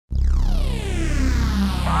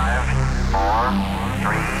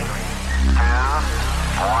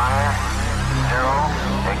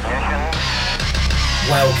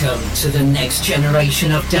Welcome to the next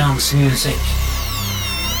generation of dance music.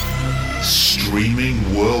 Streaming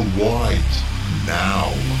worldwide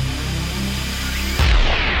now.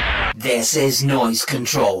 This is Noise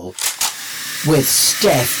Control with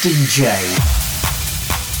Steph DJ.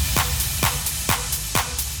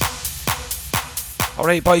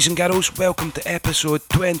 Alright boys and girls, welcome to episode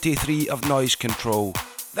 23 of Noise Control.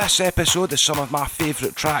 This episode is some of my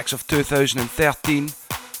favourite tracks of 2013.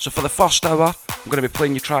 So for the first hour, I'm going to be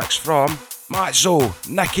playing you tracks from Matt Zo,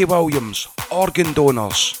 Nicky Williams, Organ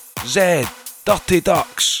Donors, Zed, Dirty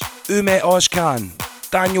Ducks, Ume Ozcan,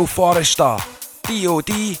 Daniel Forrester,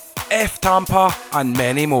 D.O.D, F Tampa and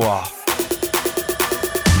many more.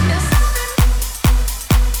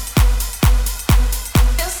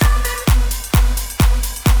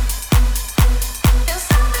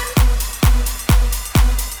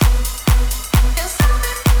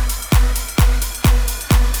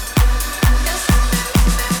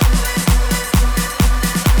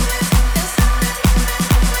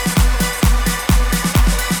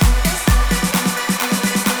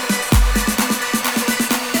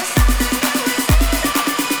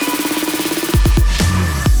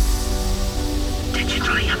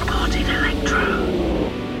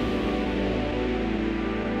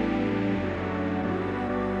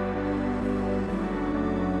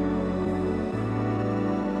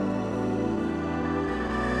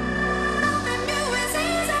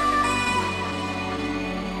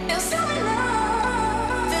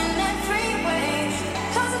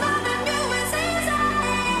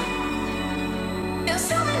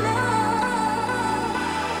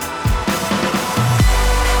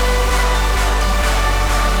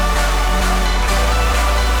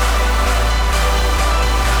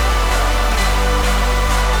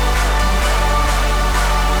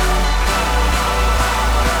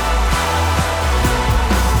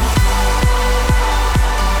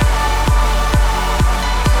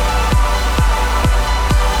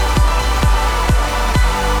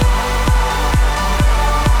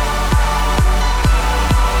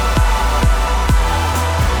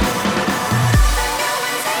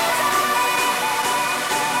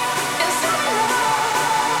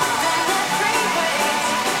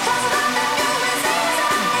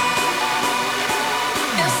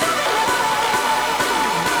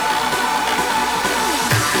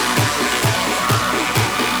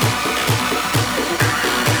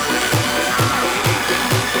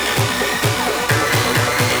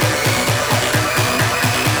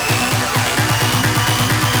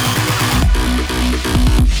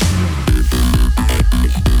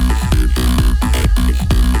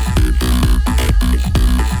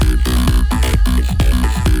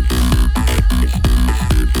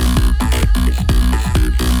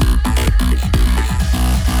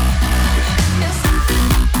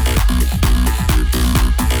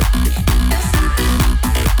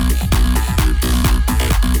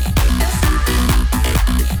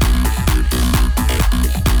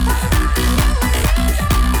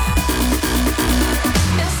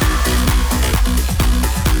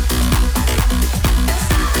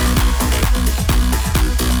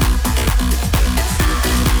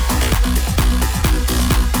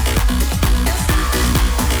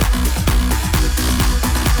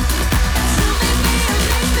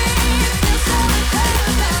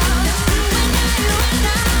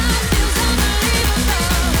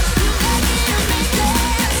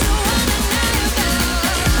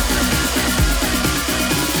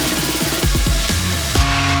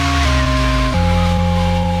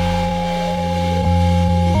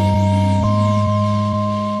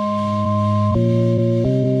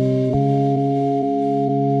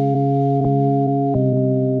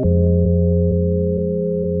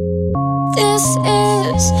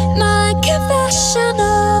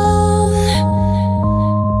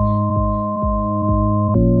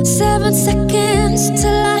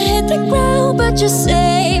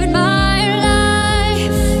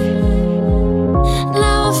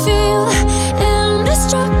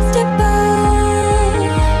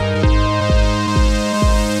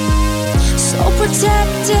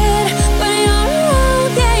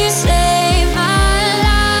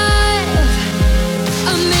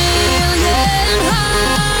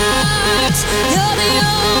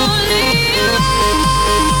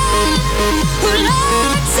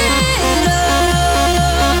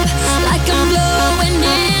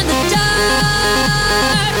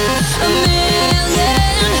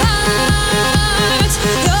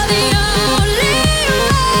 You're the only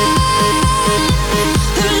one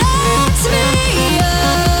who lights me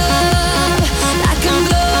up.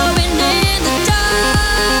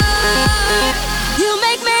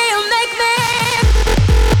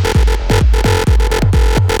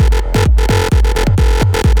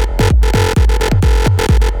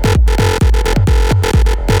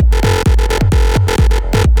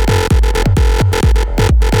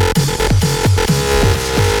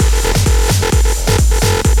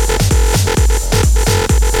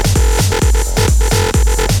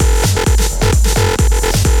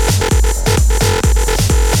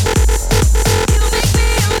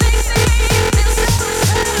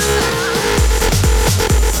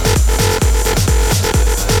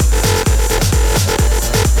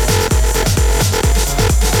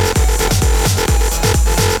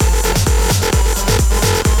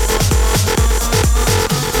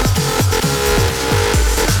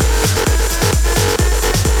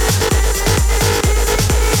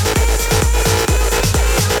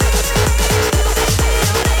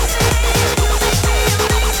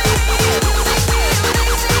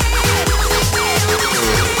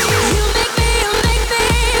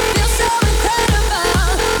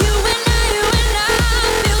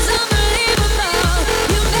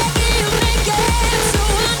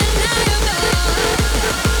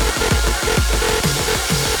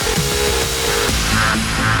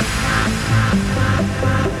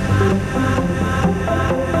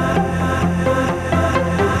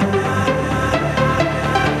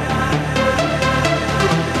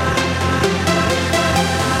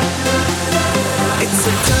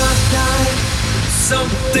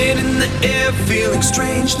 feeling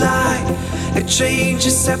strange like a change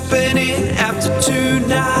is happening after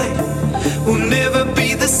tonight. We'll never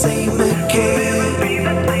be the same again.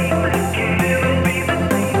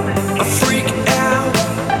 I freak out,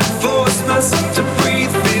 force myself to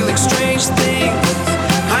breathe, feeling strange things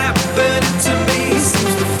happening to me.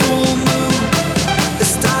 Seems the full moon, they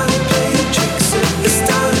started playing tricks again. They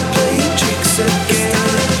started playing tricks again.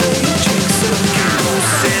 Started playing tricks again. Who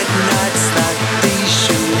said nights like these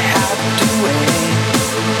should have to end?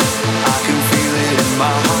 I can feel it in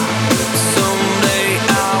my heart. Someday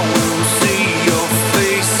I will see your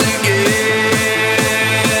face again.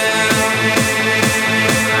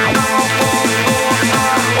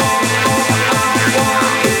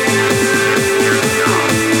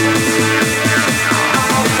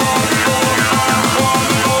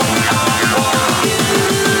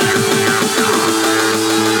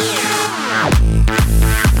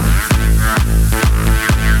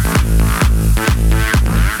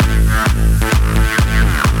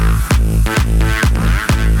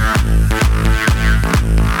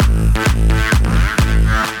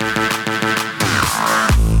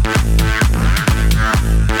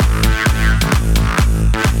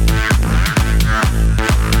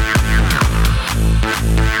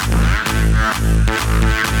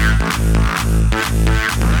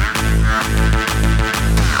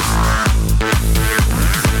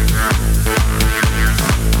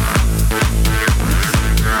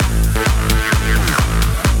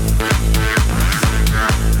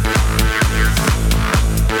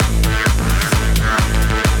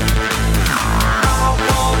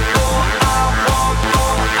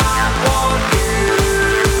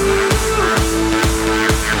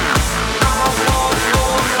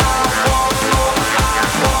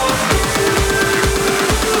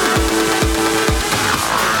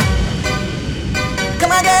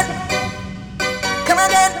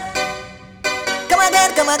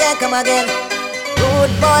 Come again.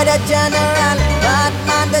 Good boy the general,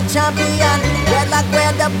 Batman the champion, Dreadlock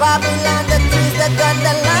wear the Babylon, the trees the gun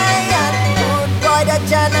the lion. Good boy the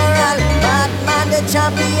general, Batman the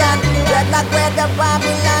champion, Dreadlock wear the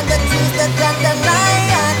Babylon, the trees the gun the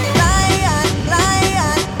lion. Lion,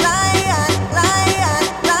 lion, lion, lion, lion,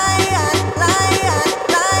 lion, lion,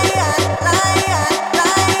 lion,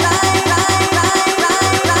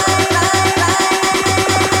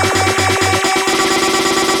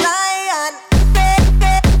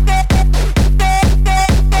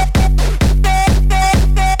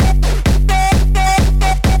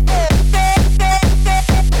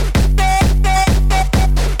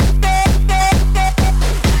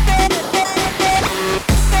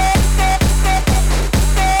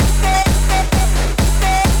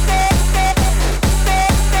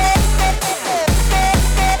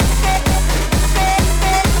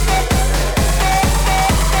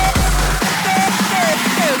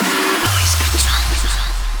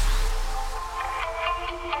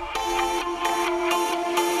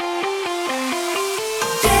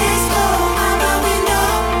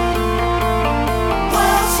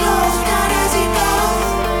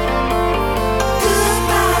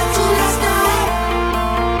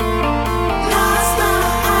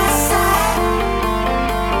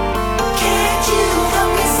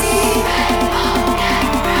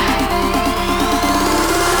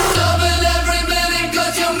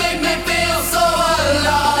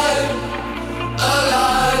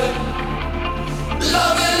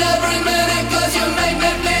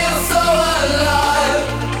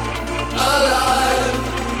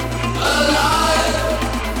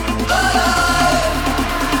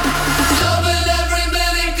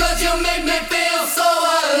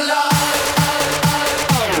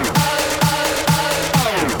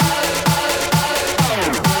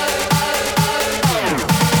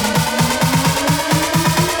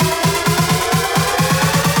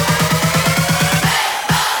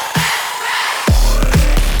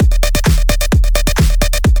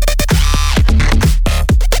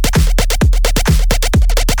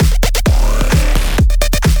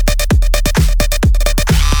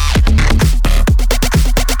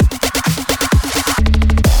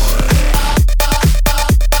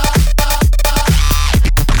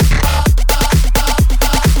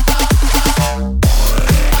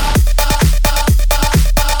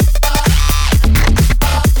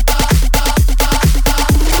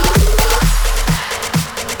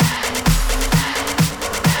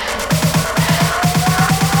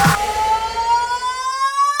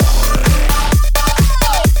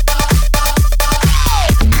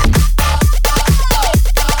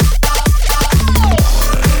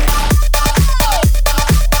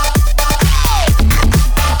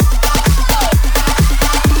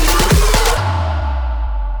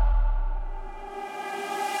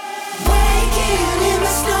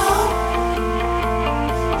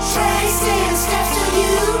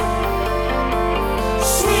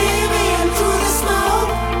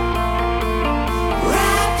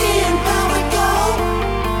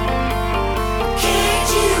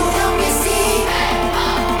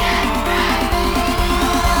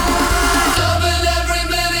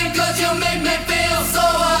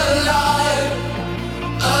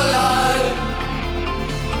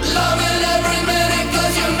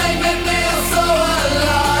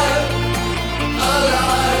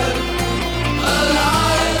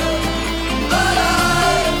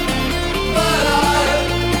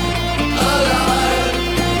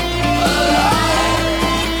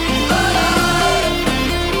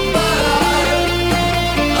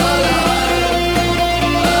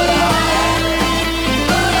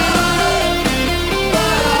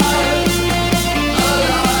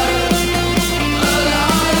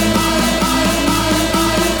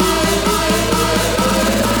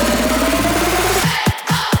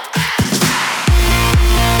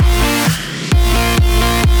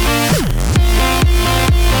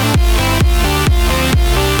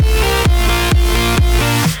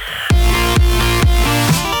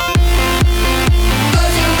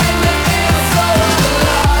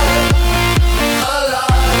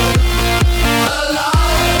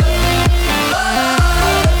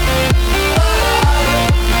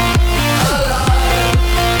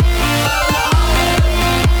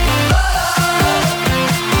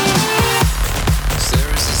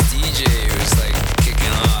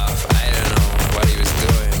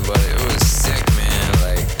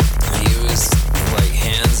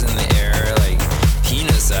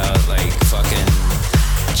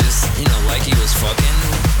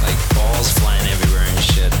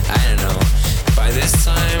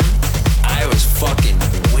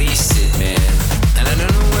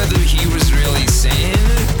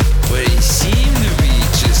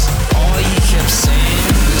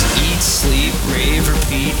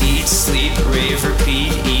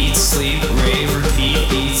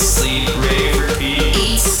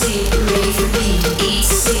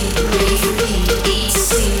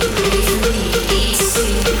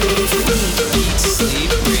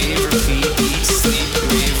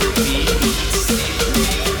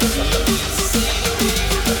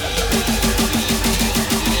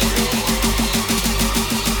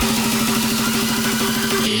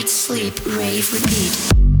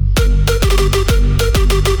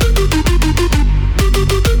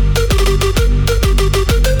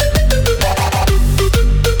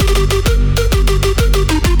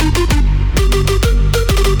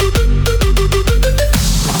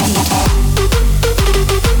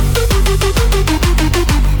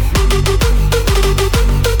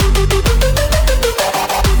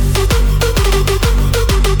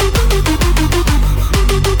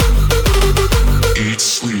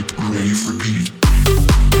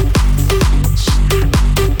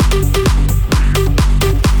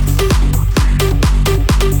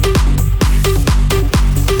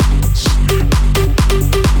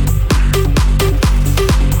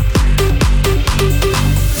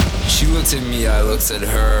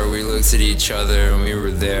 door, we looked at each other and we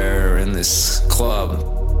were there in this club.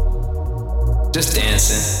 Just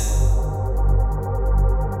dancing.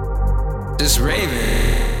 Just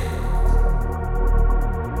raving.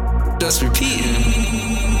 Just repeating.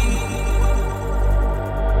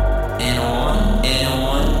 And on, and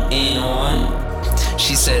on, and on.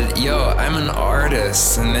 She said, yo, I'm an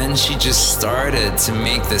artist. And then she just started to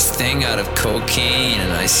make this thing out of cocaine.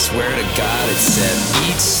 And I swear to God, it said,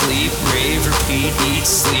 eat, sleep, rave, repeat, eat,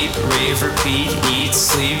 sleep, rave, repeat, eat,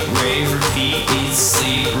 sleep, rave, repeat, eat,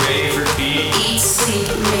 sleep, rave, repeat. Eat, sleep,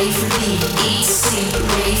 rave, repeat, eat, sleep,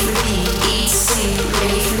 rave, repeat, eat, sleep,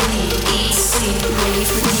 rave, repeat, eat, sleep, rave,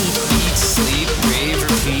 repeat. Eat, sleep, rave,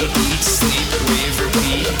 repeat, eat, sleep, rave,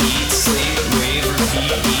 repeat, eat, sleep, rave,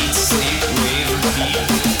 repeat, eat, sleep, rave, repeat.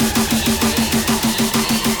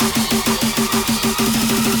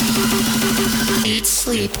 Eat,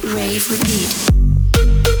 sleep, rave, repeat.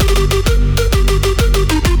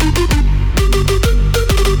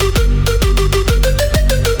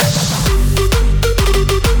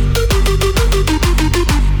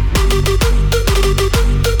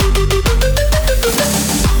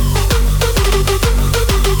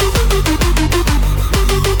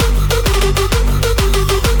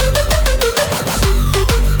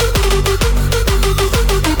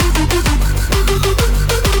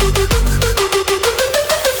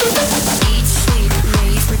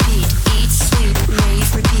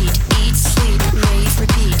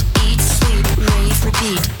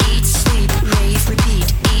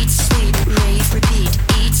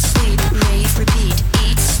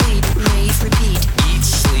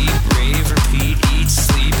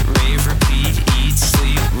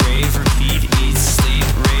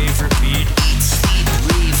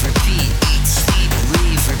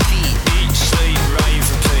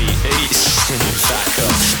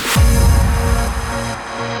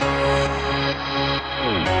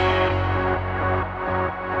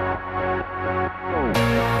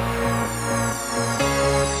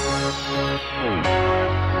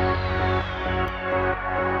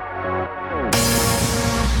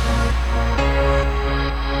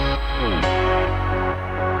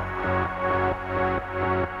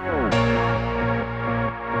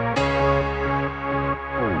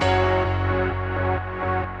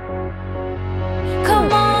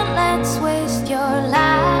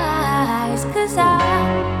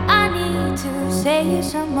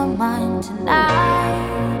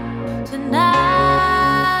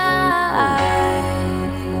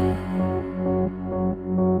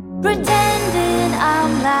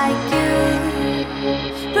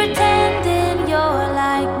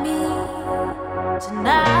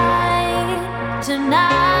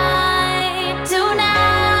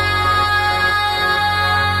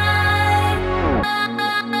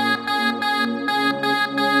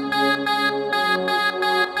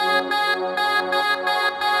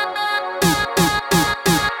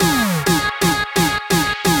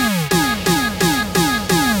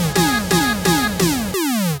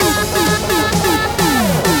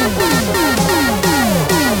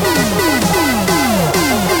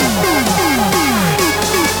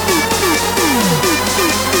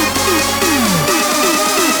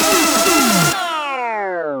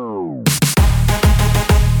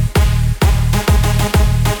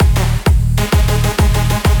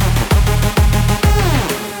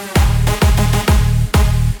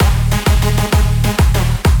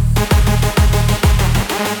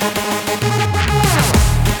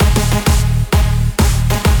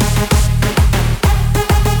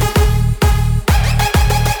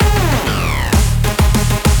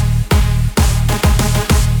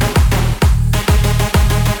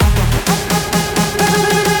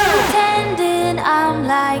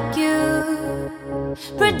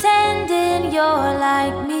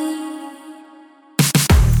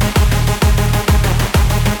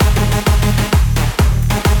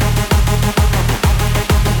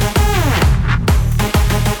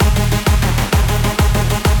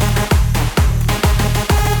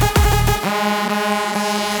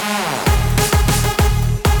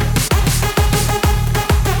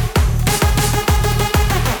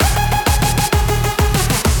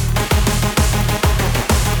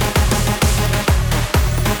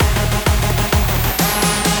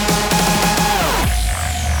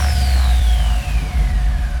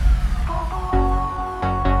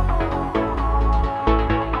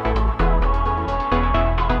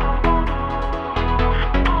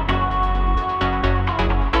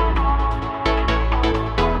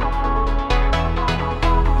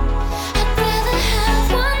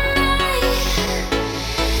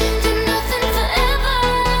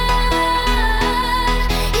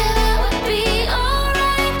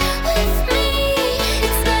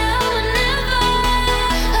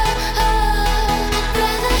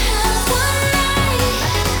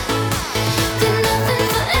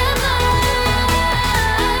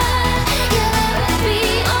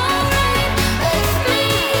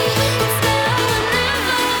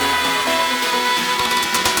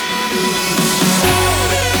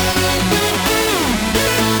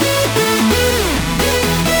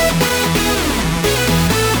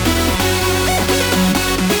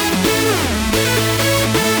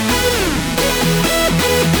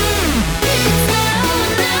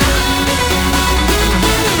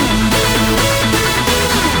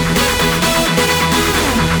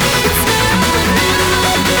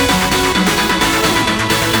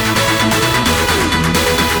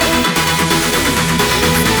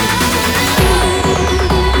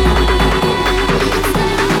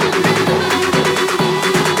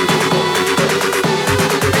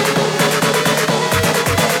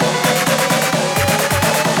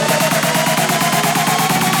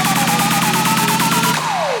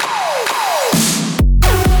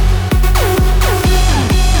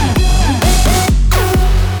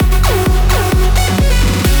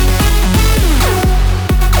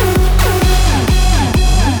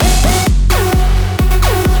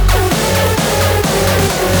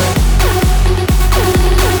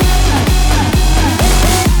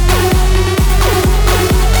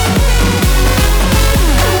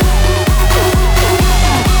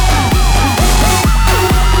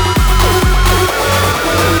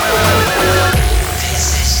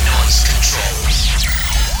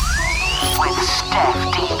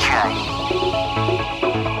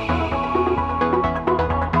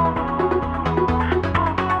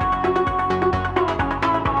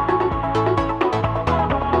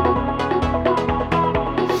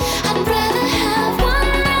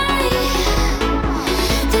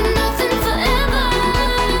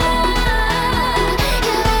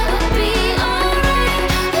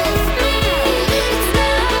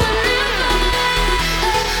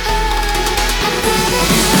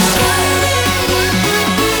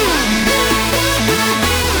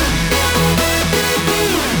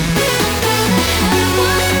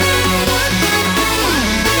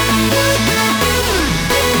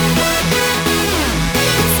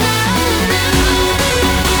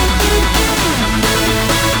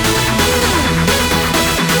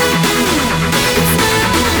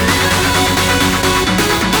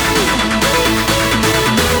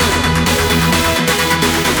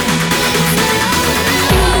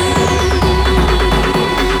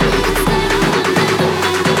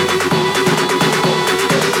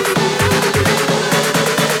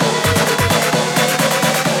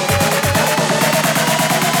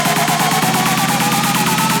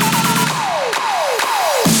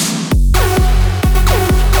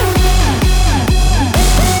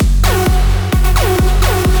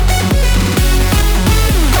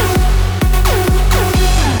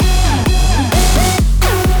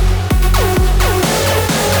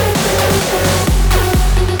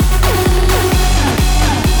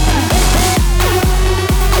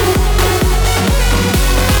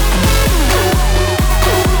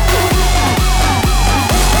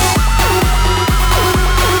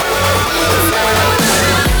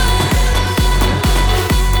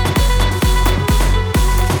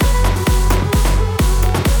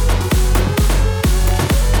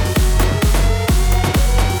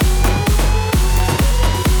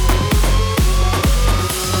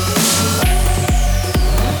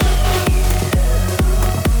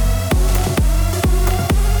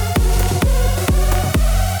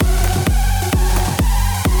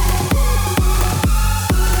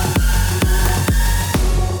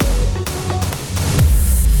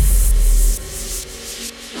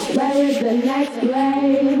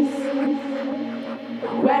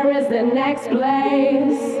 Where is the next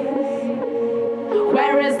place?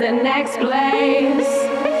 Where is the next place?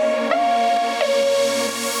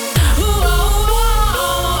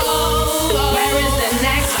 Where is the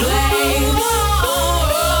next place?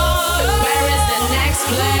 Where is the next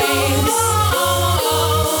place?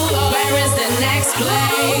 Where is the next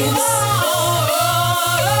place?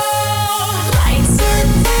 Lights are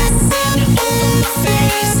dancing over my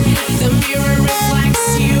face. The mirror reflects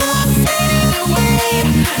you fading away.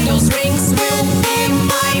 Those rings will be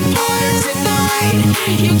my partner tonight.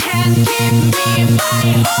 You can't keep me, my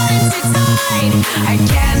heart is tied. I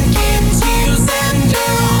can't keep tears and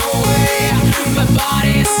their own way. My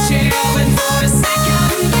body's chilling for a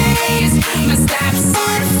second base. My steps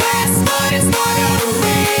are fast, but it's not a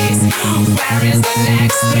race. Where is the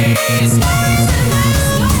next place? Where is the next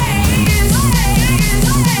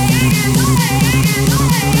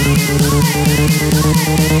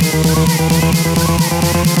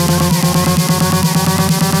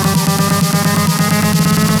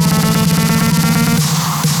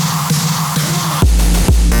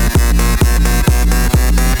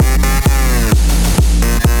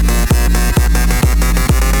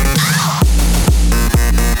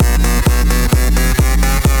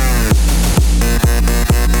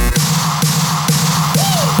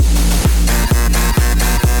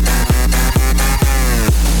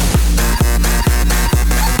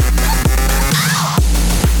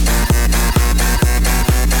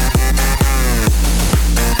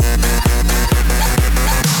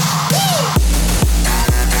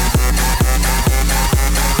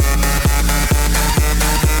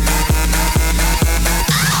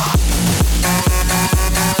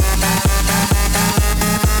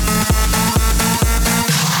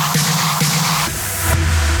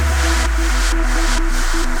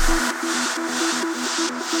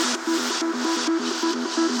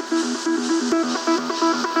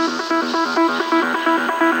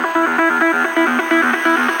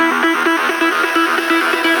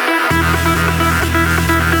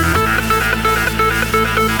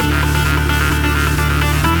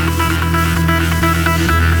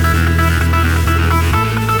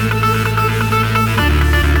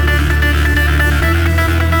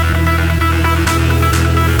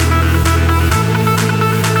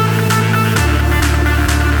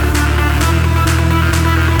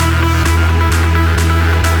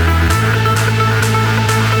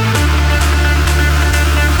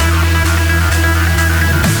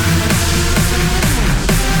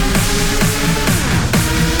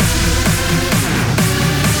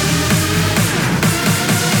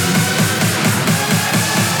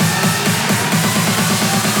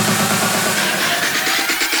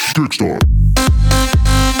Kickstart.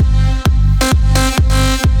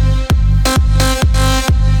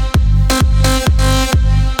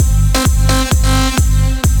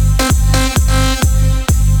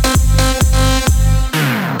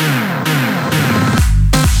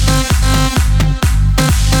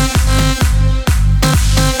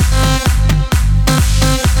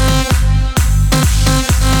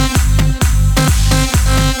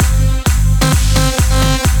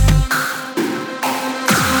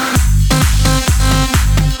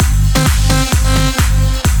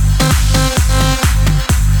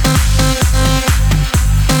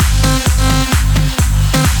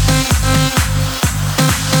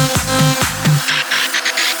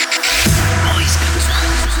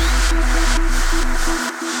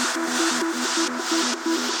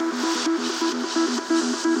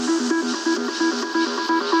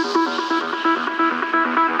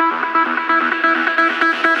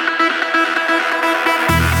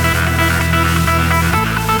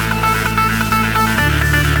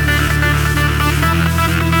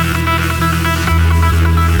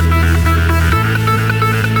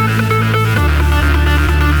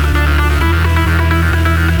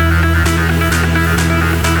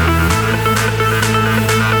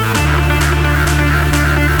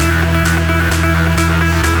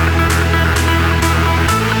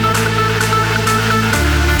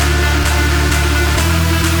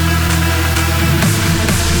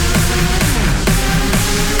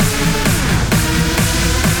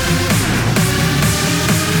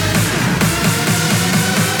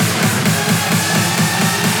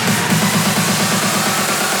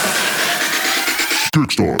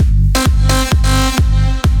 Kickstart.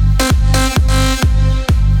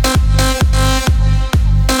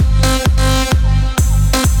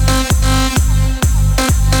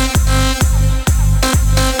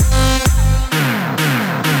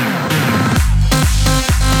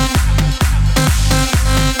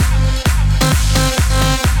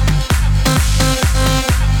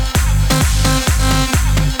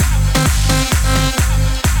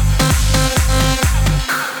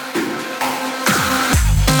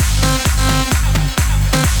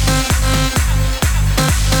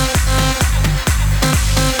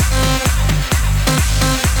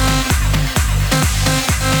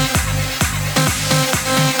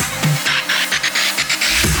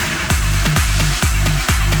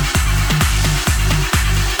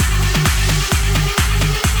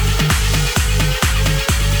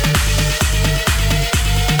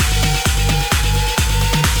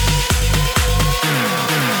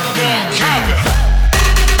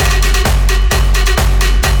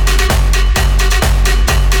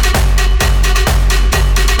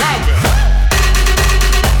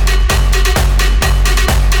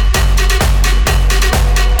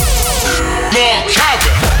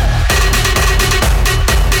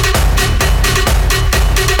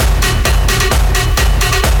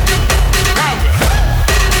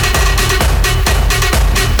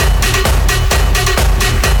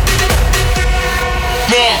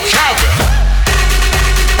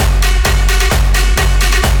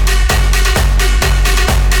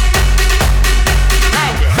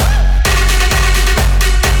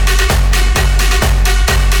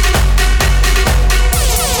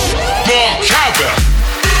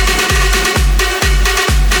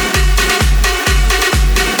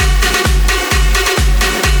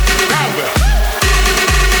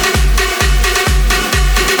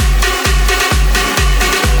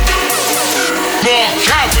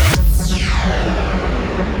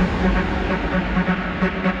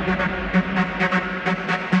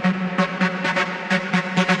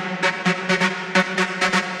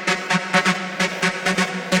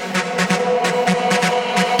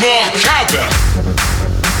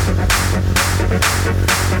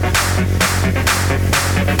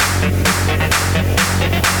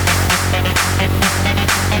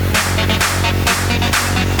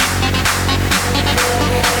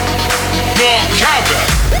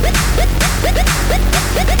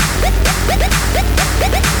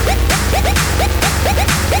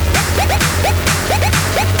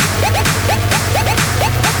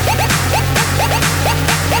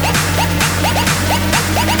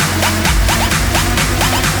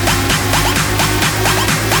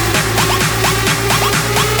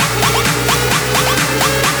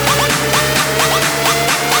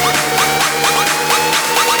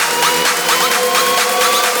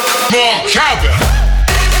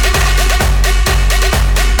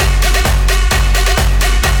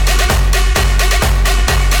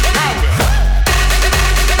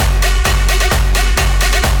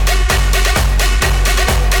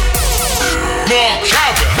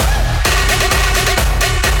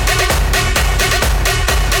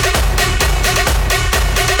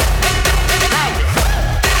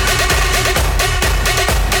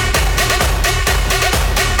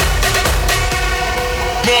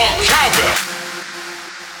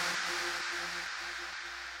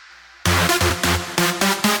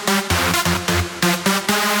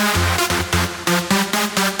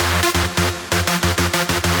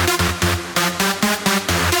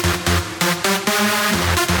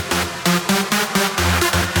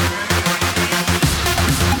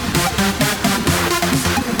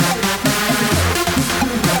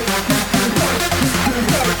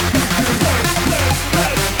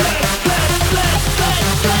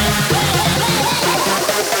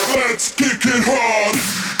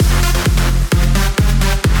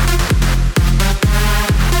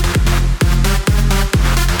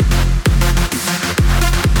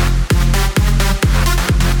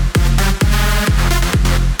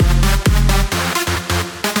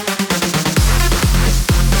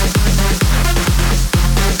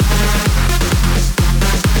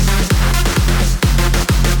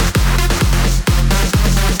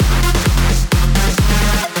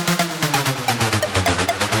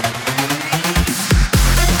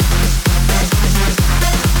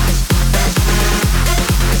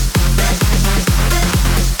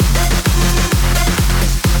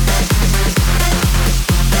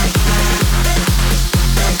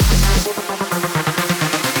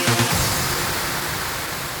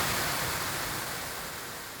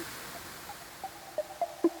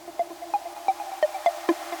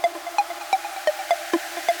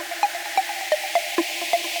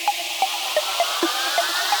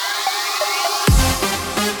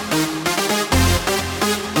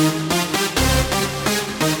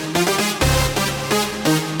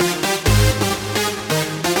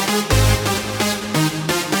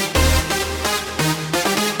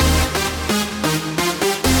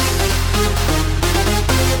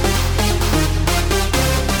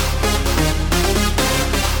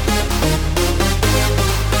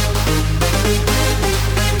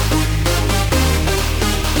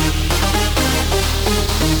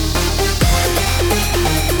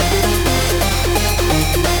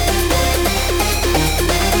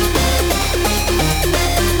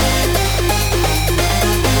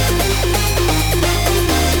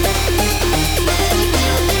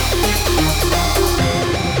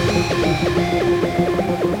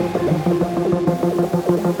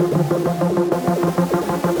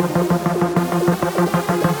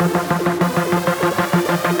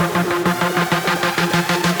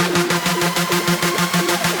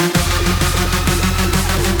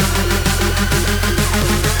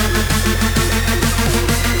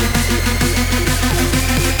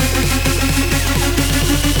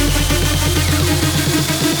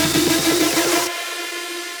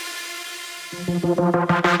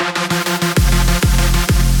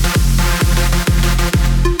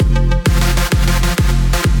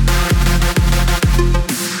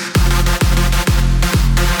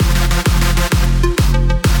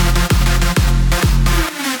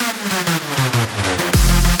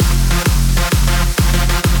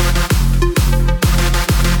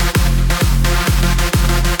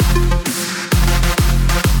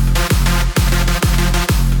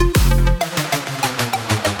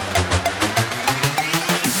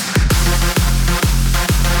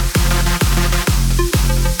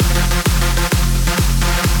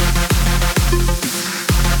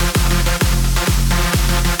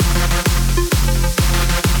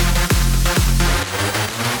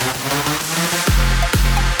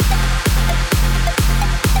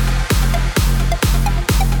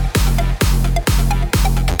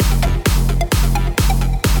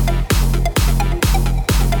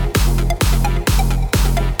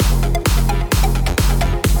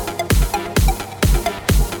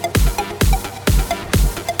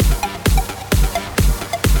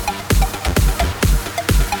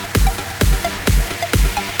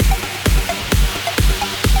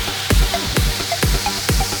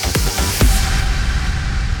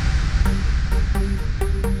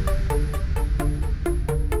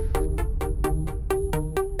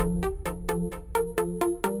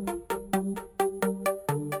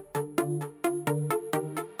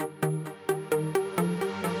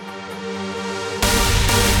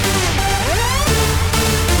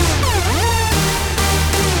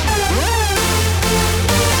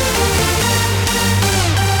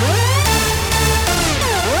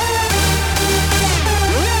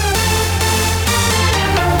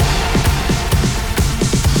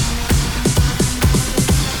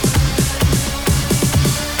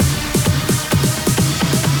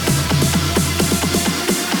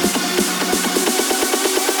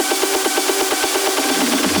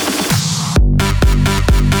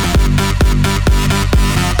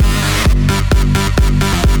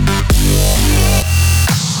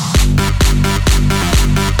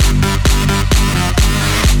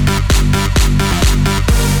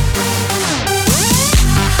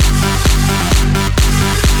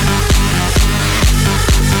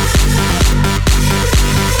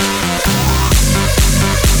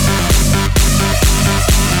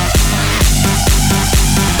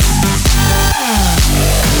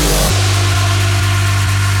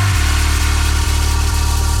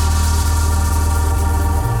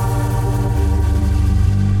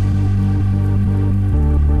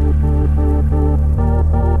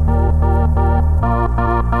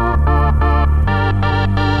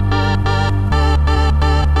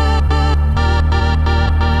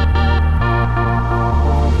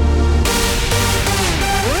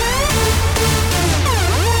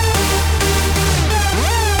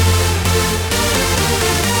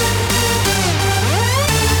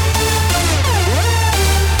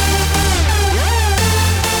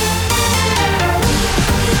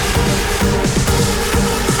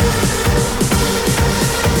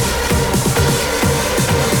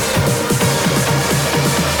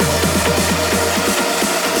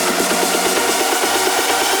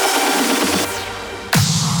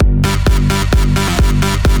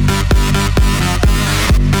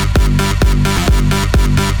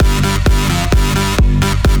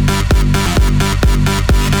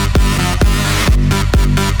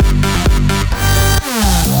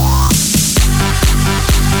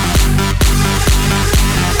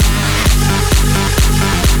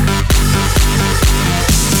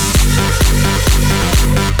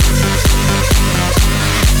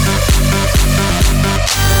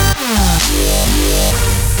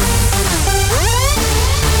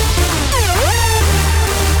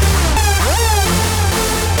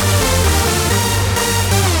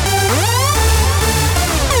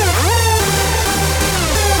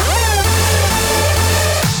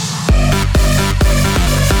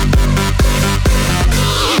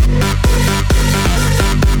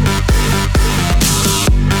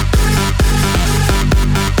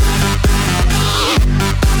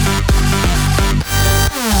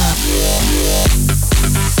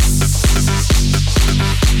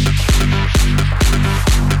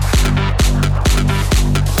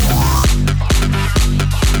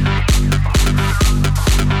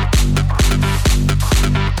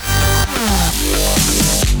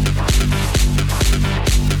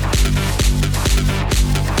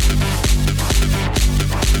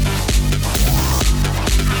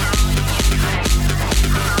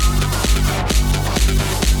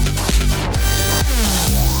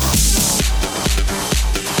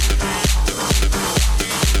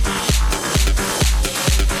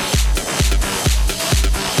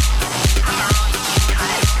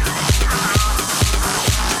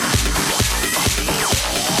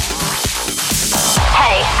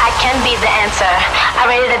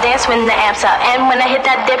 ready to dance when the amp's up. And when I hit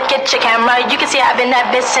that dip, get your camera. You can see I've been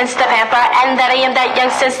that bitch since the pamper. And that I am that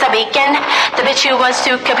young since the beacon. The bitch who wants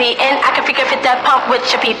to compete in. I can figure fit that pump with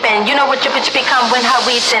your peepin'. You know what your bitch become when her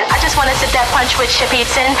weed's in. I just wanna sit that punch with your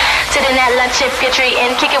pizza. Sit in that lunch if you're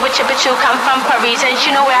treating. Kick it with your bitch who come from Parisian.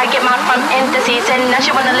 You know where I get my from in the season. Now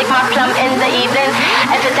she wanna lick my plum in the evening.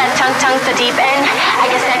 And fit that tongue to deep end.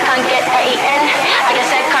 I guess that can't get eaten. I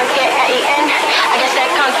guess that can't get eaten. I guess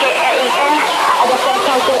that can't get eaten. I guess that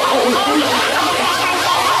can't get eaten.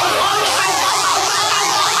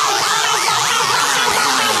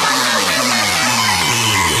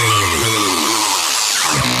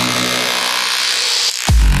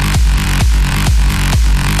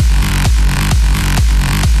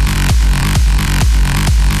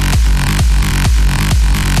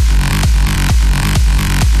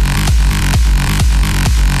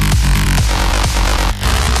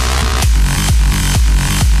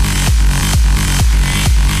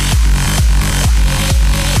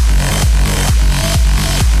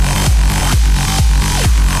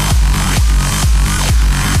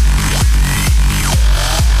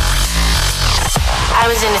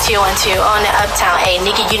 In the 212 on the uptown, hey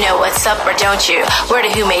nigga, you know what's up or don't you? Where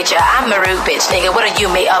the who made ya? I'm a rude bitch, nigga. What are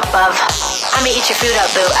you made up of? I'ma eat your food up,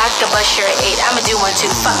 boo. I could bust your 8. I'ma do 1, 2.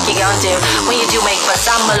 Fuck you gon' do? When you do make fuss,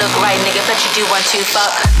 I'ma look right, nigga. Bet you do 1, 2.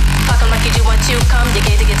 Fuck. Fuck 'em like you do 1, 2. Come to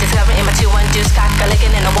get discovered in my 212. Cock a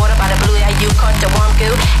licking in the water by the blue. Yeah, you caught the warm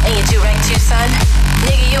goo, and you do rank 2, son.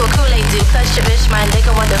 Nigga, you a Kool-Aid dude. Plus your bitch, my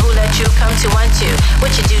nigga. Wonder who let you come to 1, 2.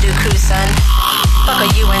 What you do crew, son? Fuck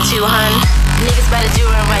are you 1, 2, hun? Niggas better do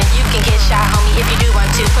and run. You can get shot, homie, if you do 1,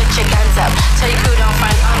 2. Put your guns up. Tell your crew don't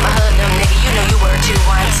front. I'ma hood them, nigga. You know you were 2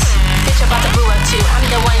 once. Bitch, about to brew up 2. I'm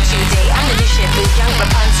the one you date. I'm the new shit, boo. Young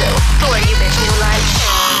Rapunzel. Who are you, bitch? New lunch.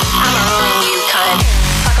 I'ma ruin you, cunt.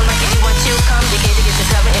 Fuck 'em like you do 1, 2. Come to get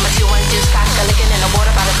discovered in my 212. Cock a licking in the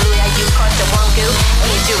water by the blue. Yeah, you caught the warm goo, and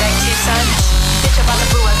you do rank 2, son. Bitch, about to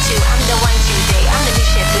brew up 2. I'm the one you date. I'm the new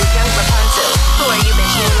shit, boo. Young Rapunzel. Who are you,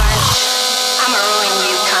 bitch? New lunch. I'ma ruin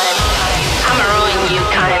you, cunt. I'ma ruin you,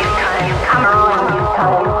 cunt. I'ma ruin you,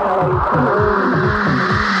 cunt.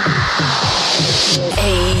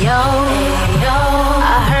 Hey yo,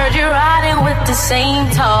 I heard you're riding with the same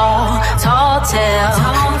tall tale.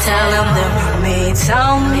 Tell him that we made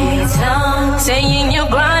some. Saying you're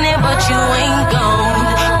grinding, but you ain't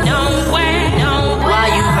gone nowhere. Why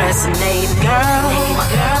you resonate, girl?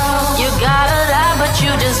 You got a lot, but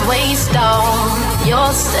you just waste all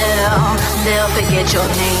yourself. They'll forget your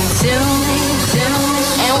name soon.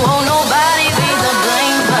 And won't nobody be the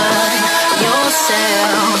blame but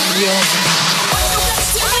yourself, yeah.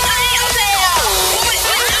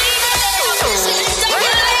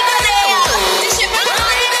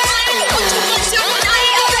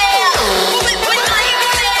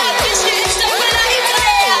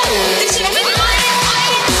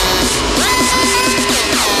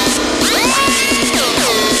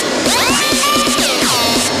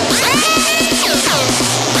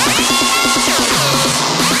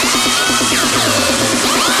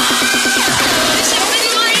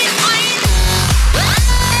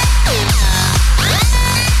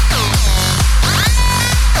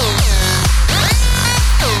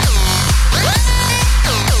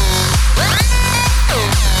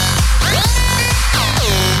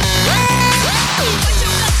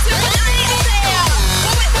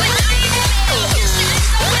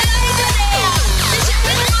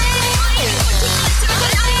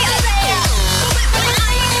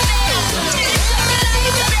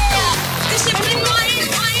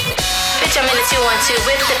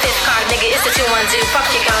 With the 5th card, nigga, it's the 212. Fuck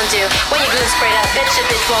you gon' do? When your goon sprayed up, bitch, your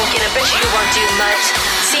bitch won't get a bitch, you won't do much.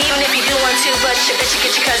 See, even if you do 1, 2, but your bitch, you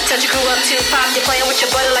get your cousin, touch your crew up too. Pop, you're playing with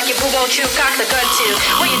your butter like your boo won't chew. Cock the gun too.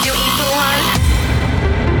 What you do, eat boo, hun?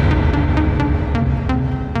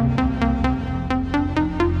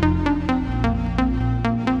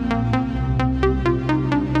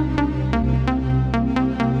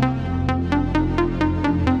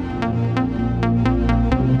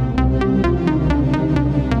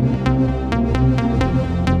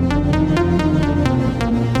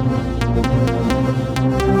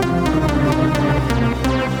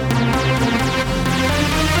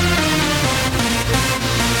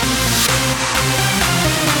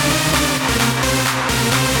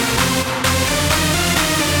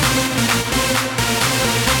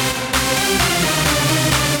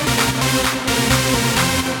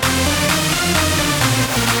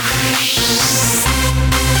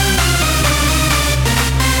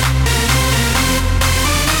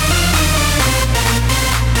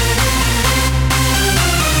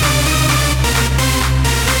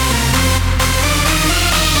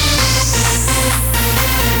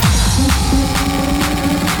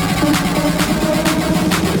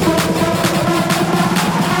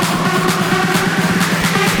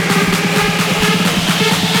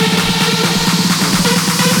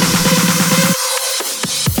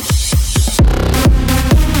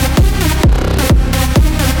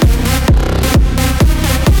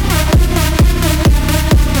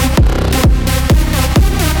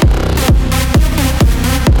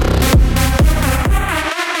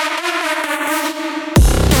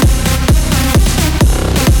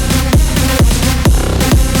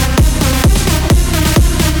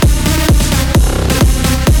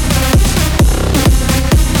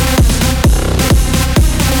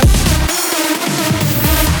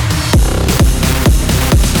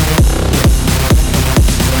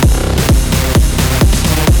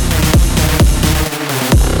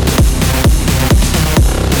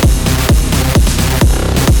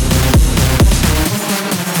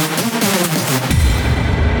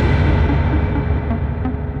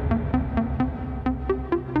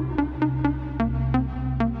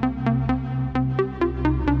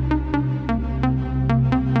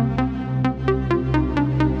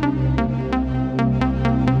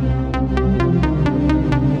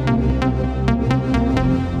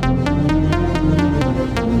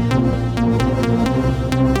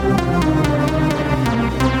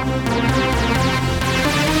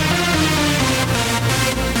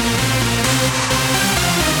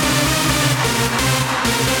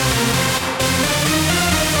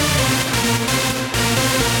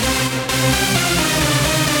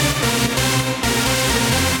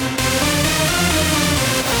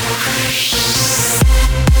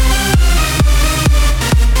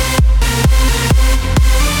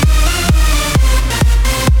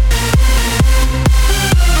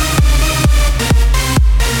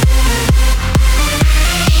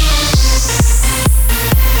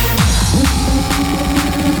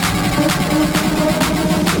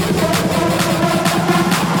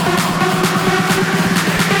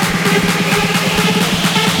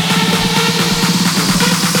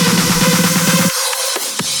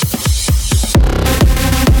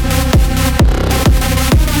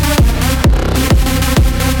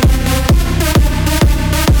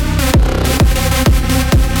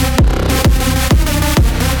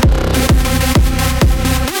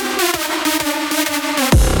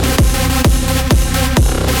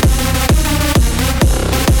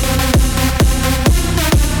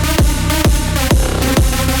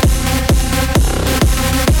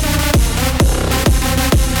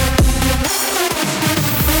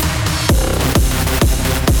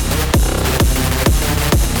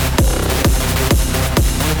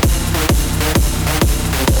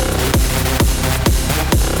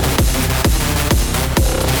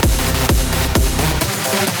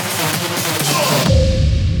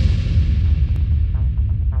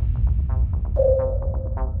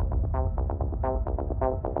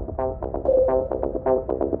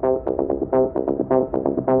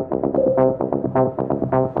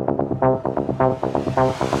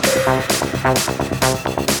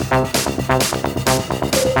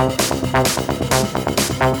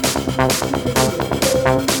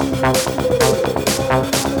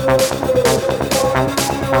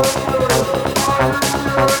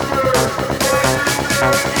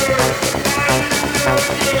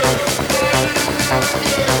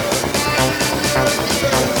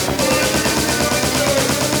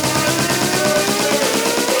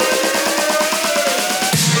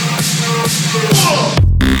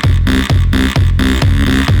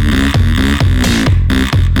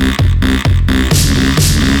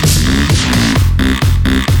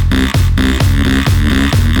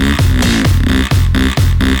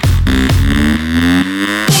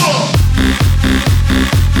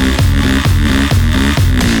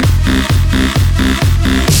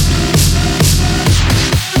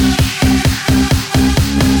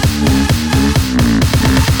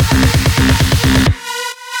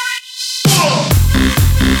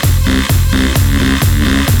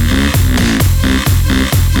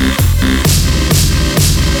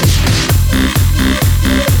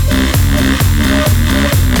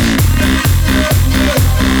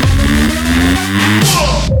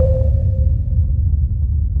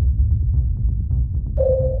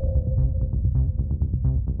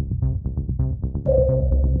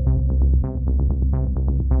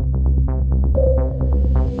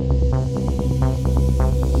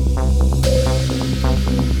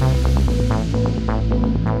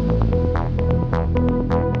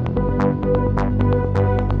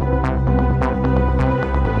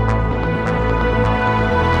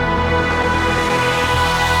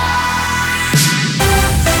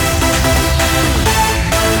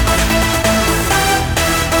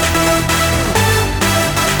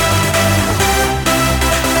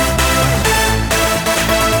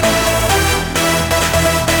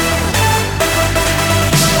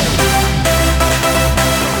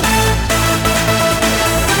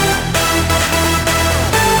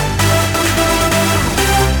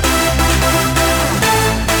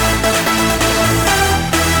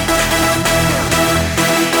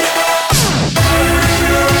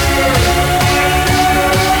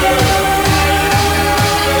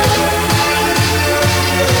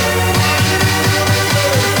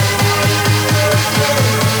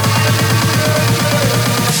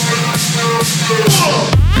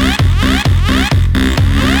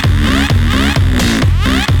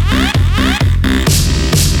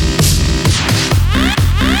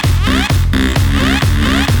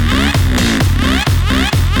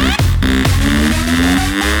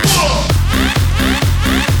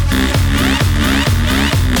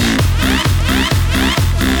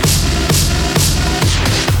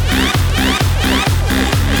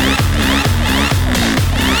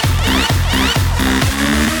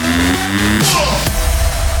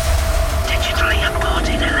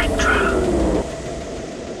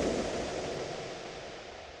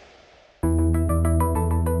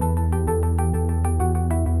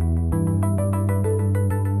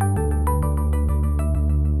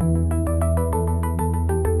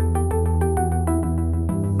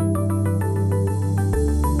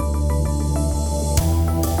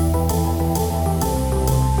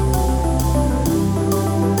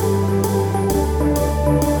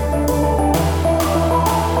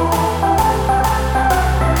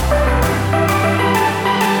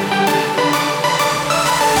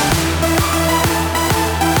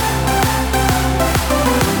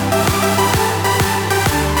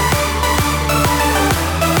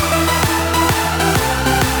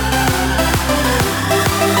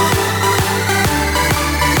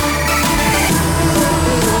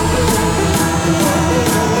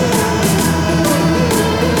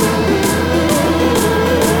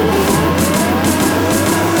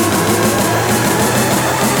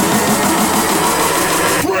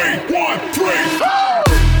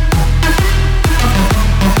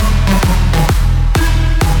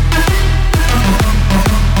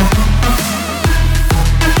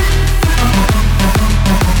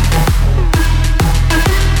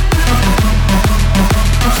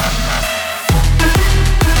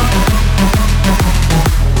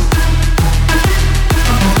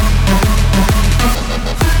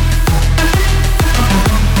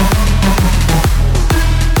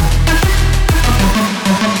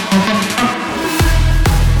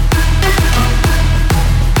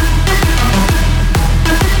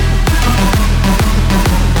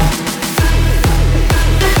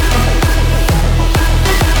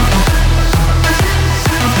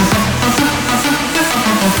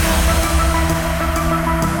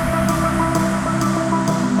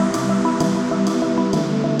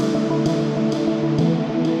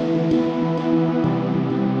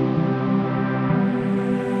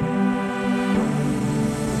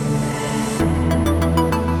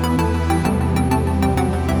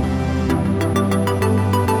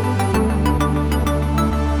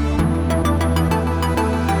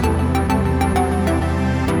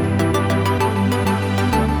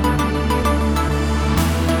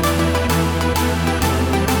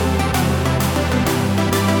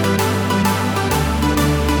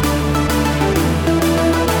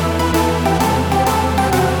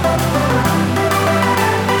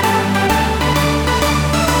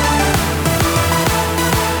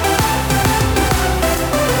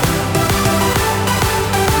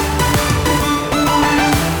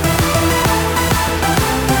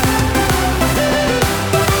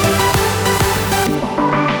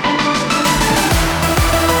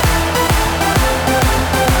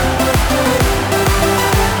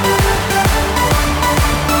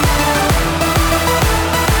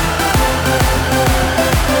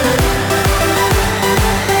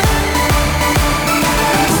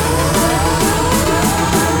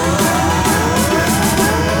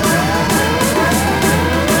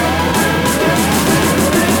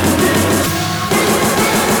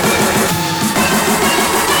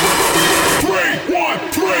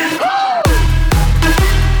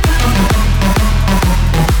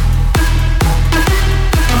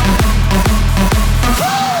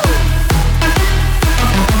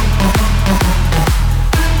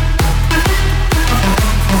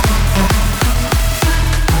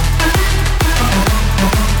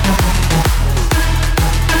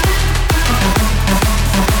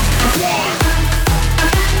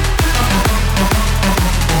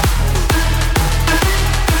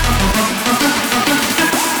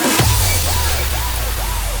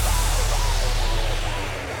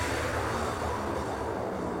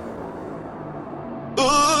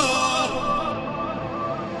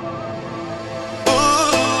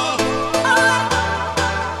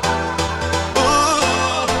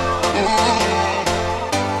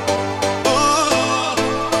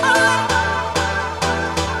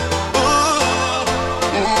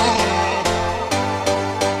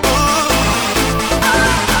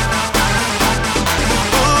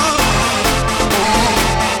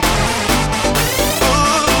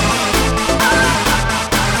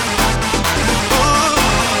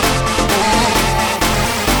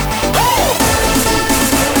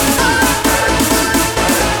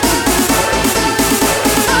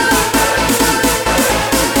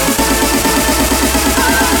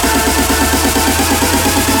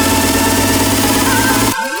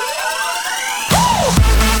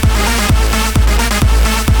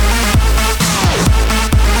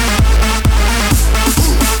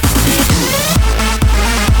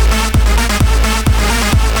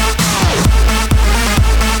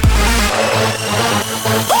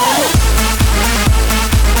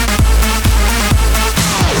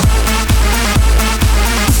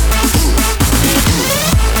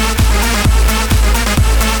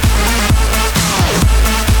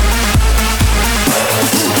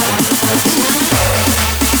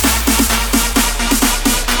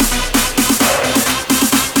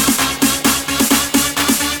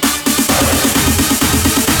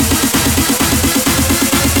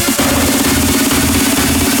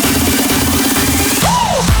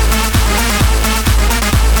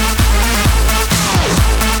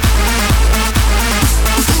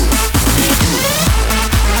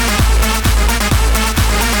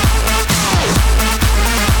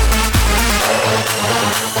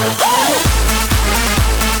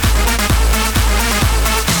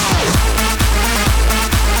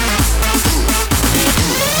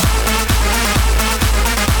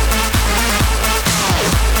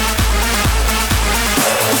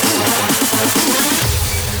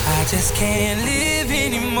 can't live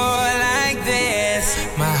anymore like this.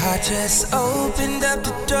 My heart just opened up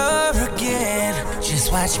the door again.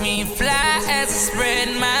 Just watch me fly as I spread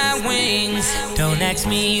my wings. Don't ask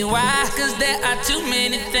me why, cause there are too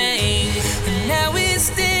many things. And now we're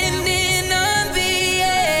standing on the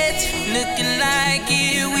edge, looking like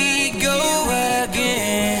here we go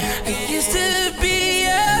again. I used to be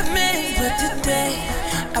a man, but today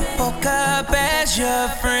I woke up as your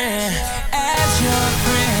friend, as your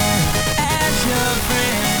friend, as your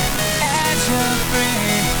friend, as your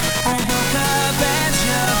friend. I woke up as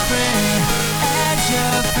your friend, as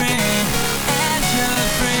your friend, as your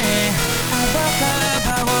friend. I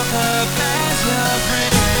woke up as your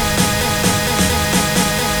friend.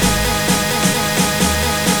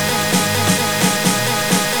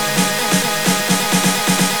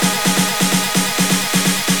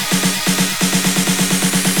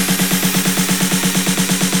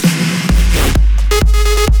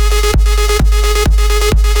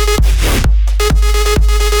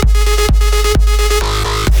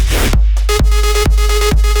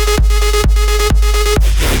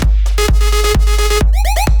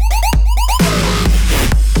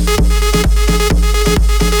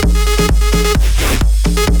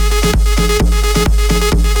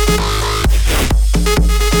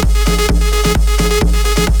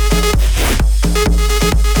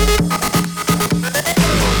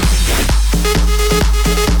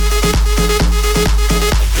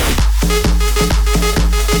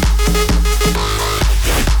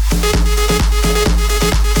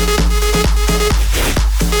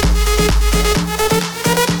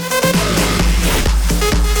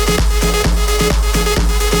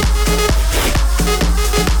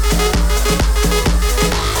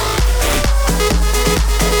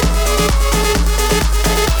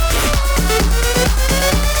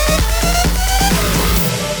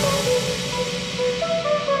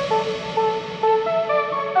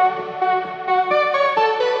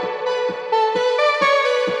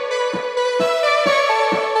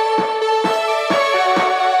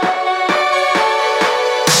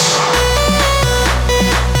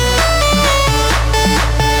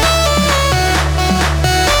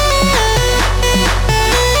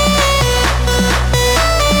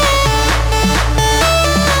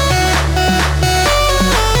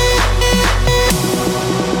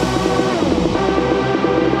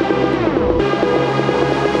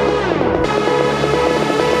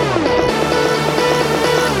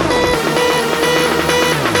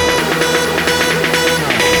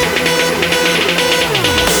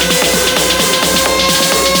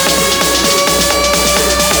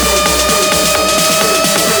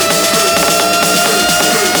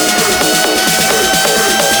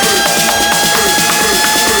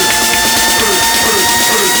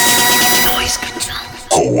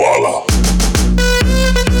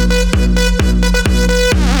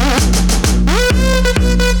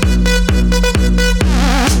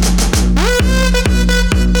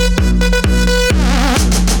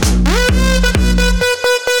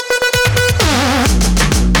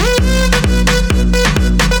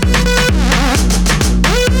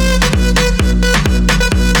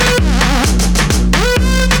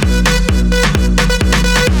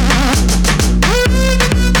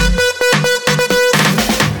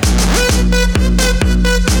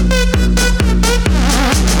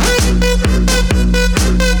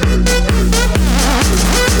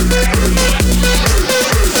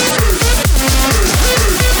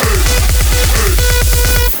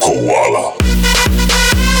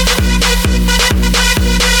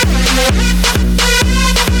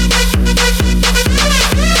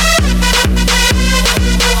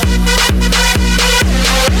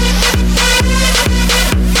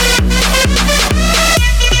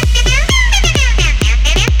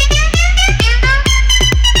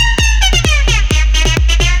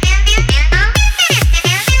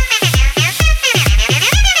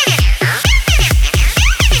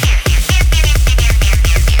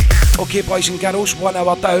 Okay, boys and girls, 1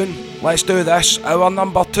 hour down. Let's do this. Hour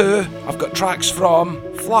number 2. I've got tracks from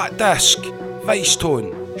Flat Disc, Vice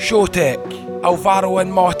Tone, Showtech, Alvaro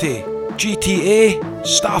and Motti, GTA,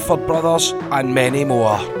 Stafford Brothers, and many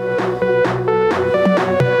more.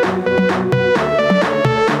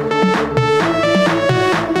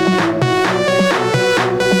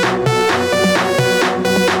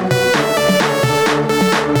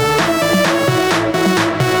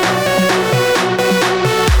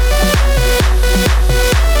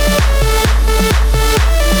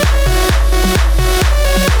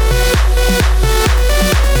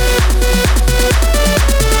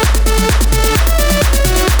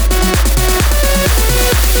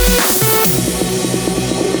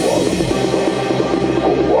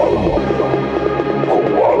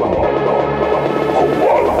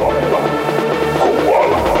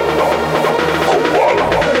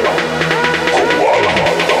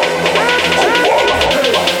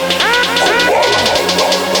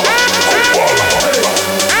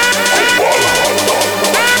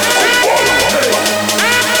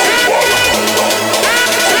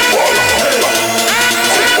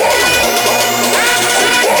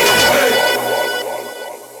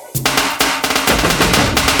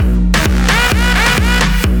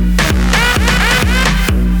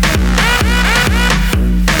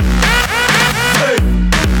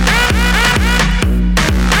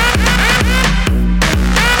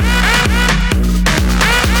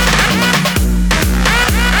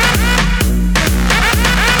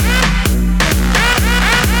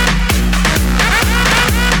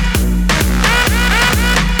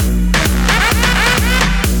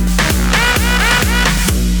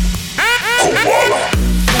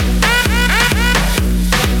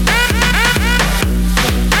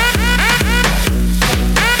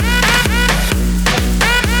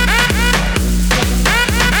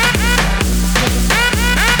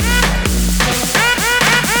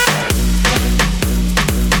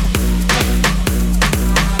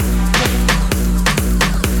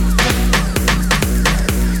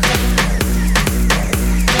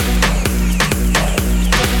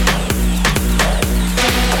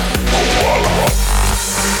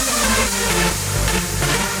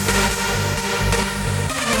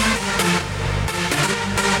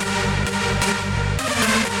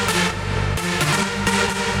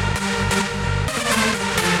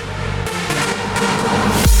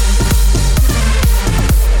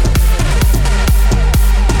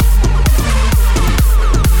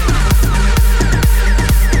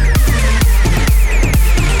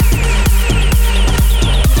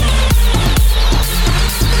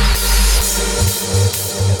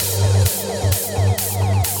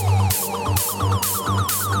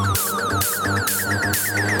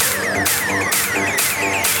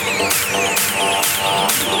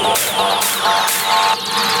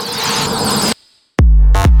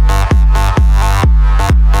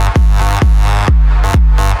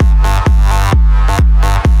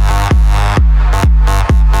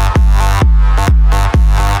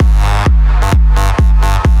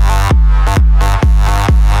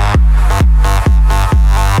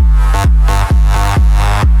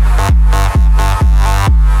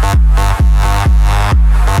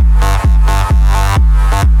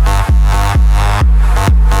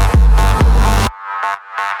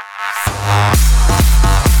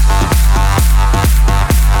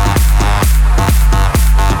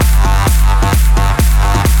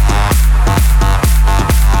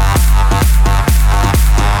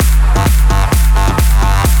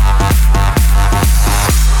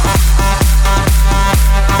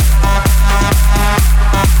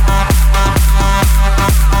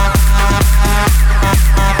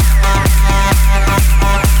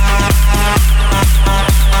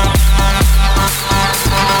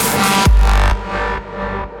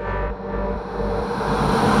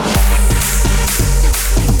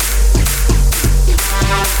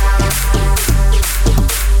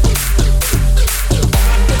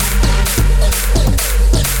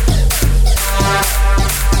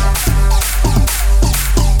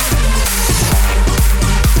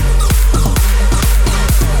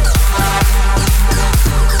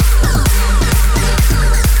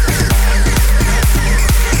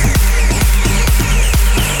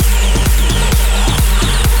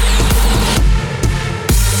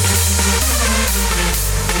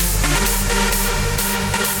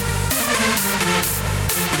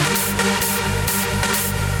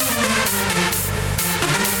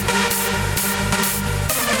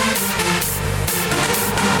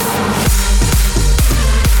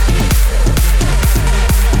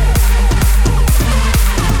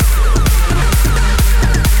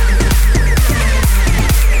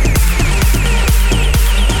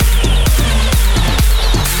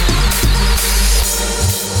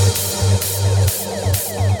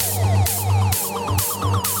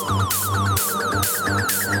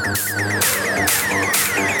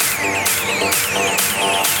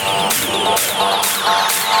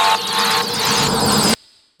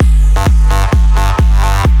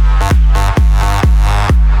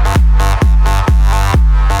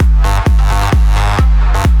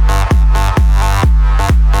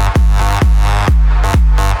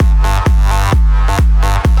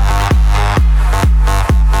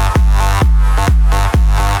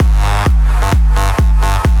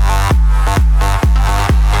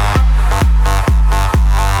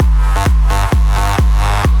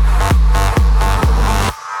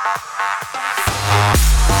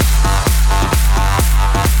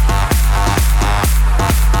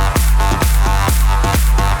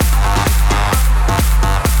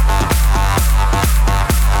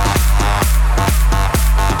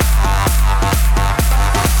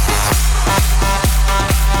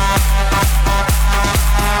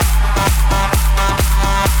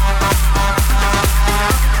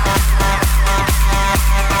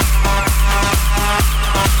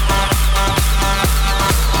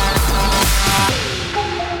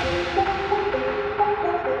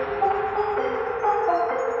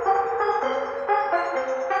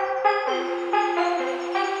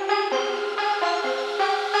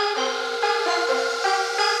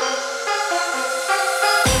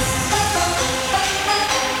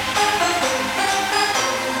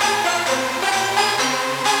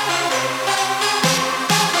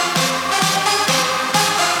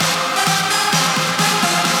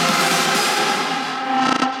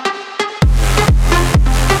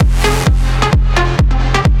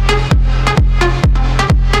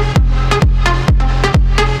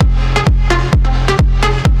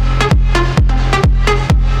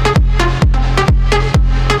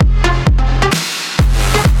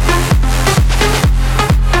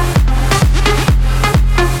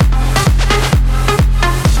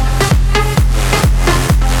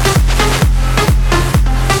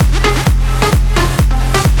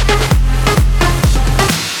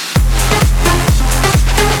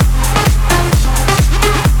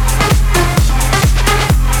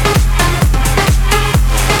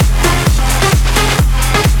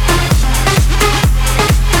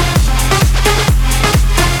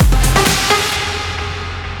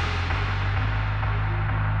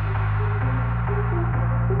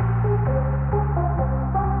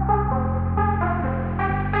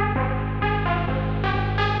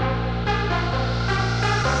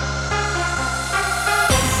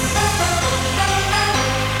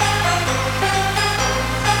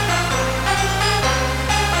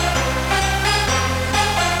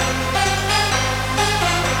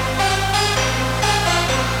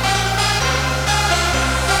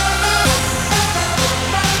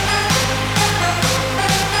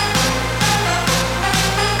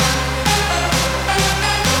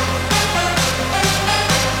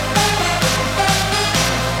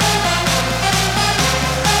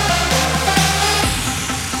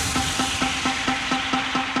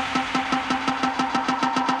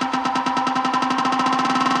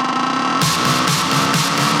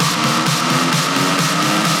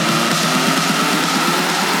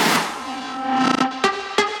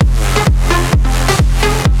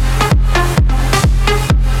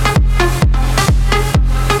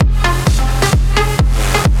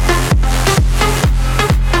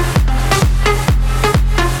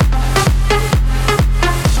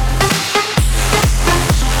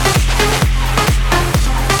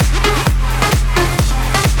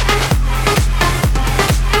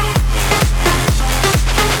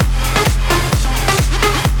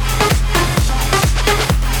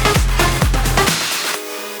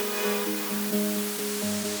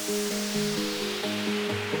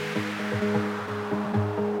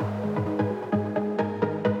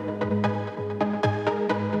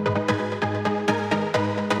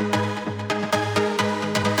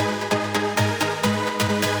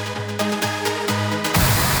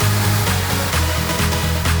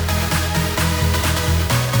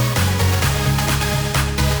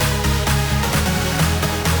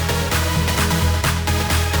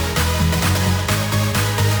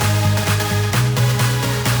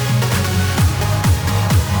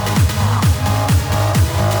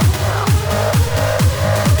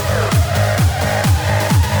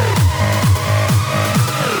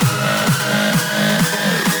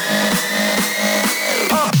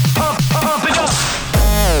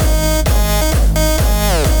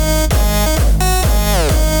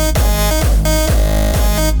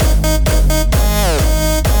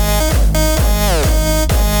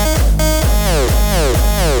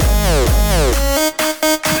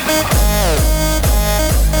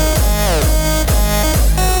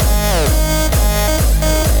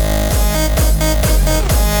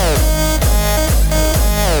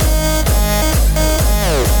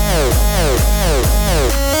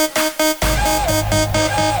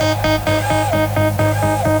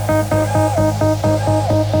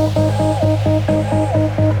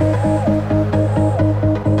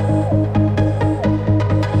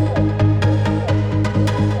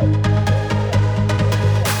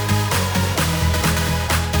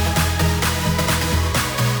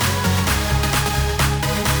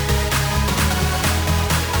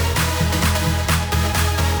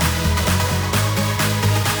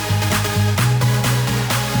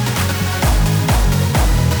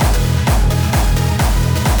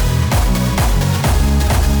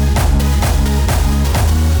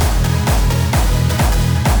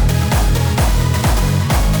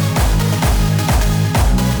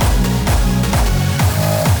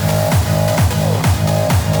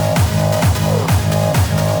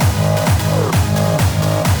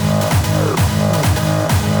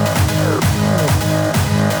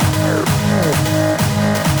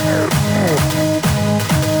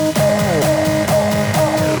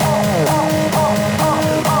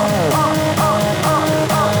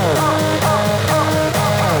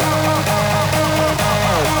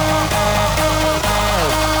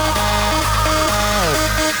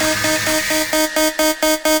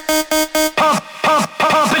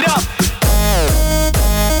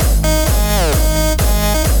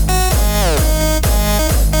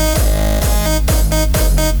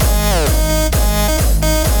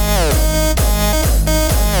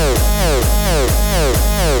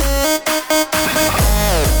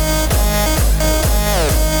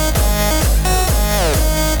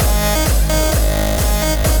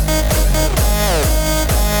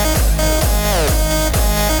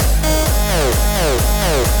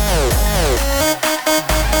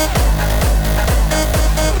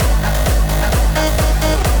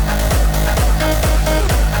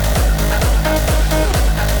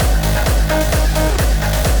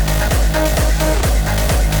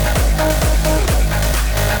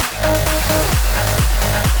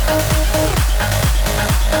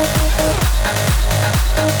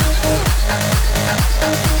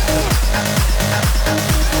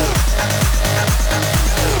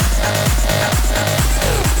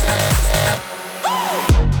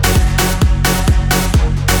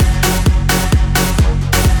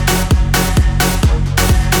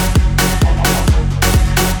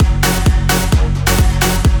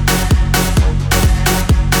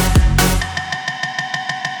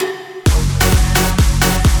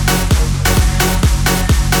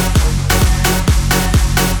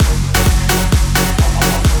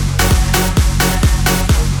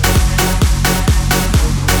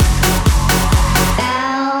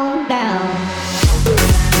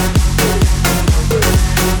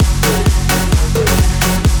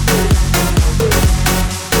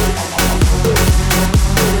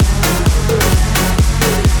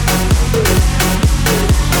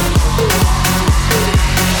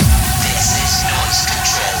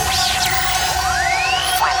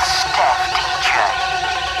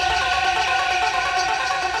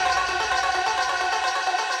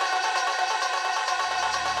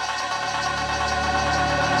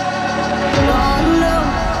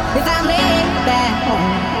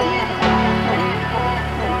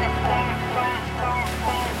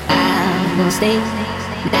 stay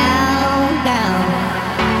down, down.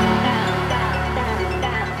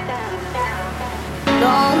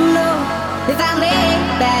 Don't know if I make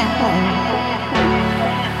back home.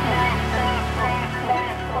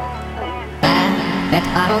 At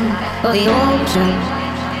the bottom of the ocean,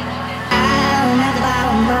 I'm at the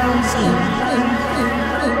bottom of the sea.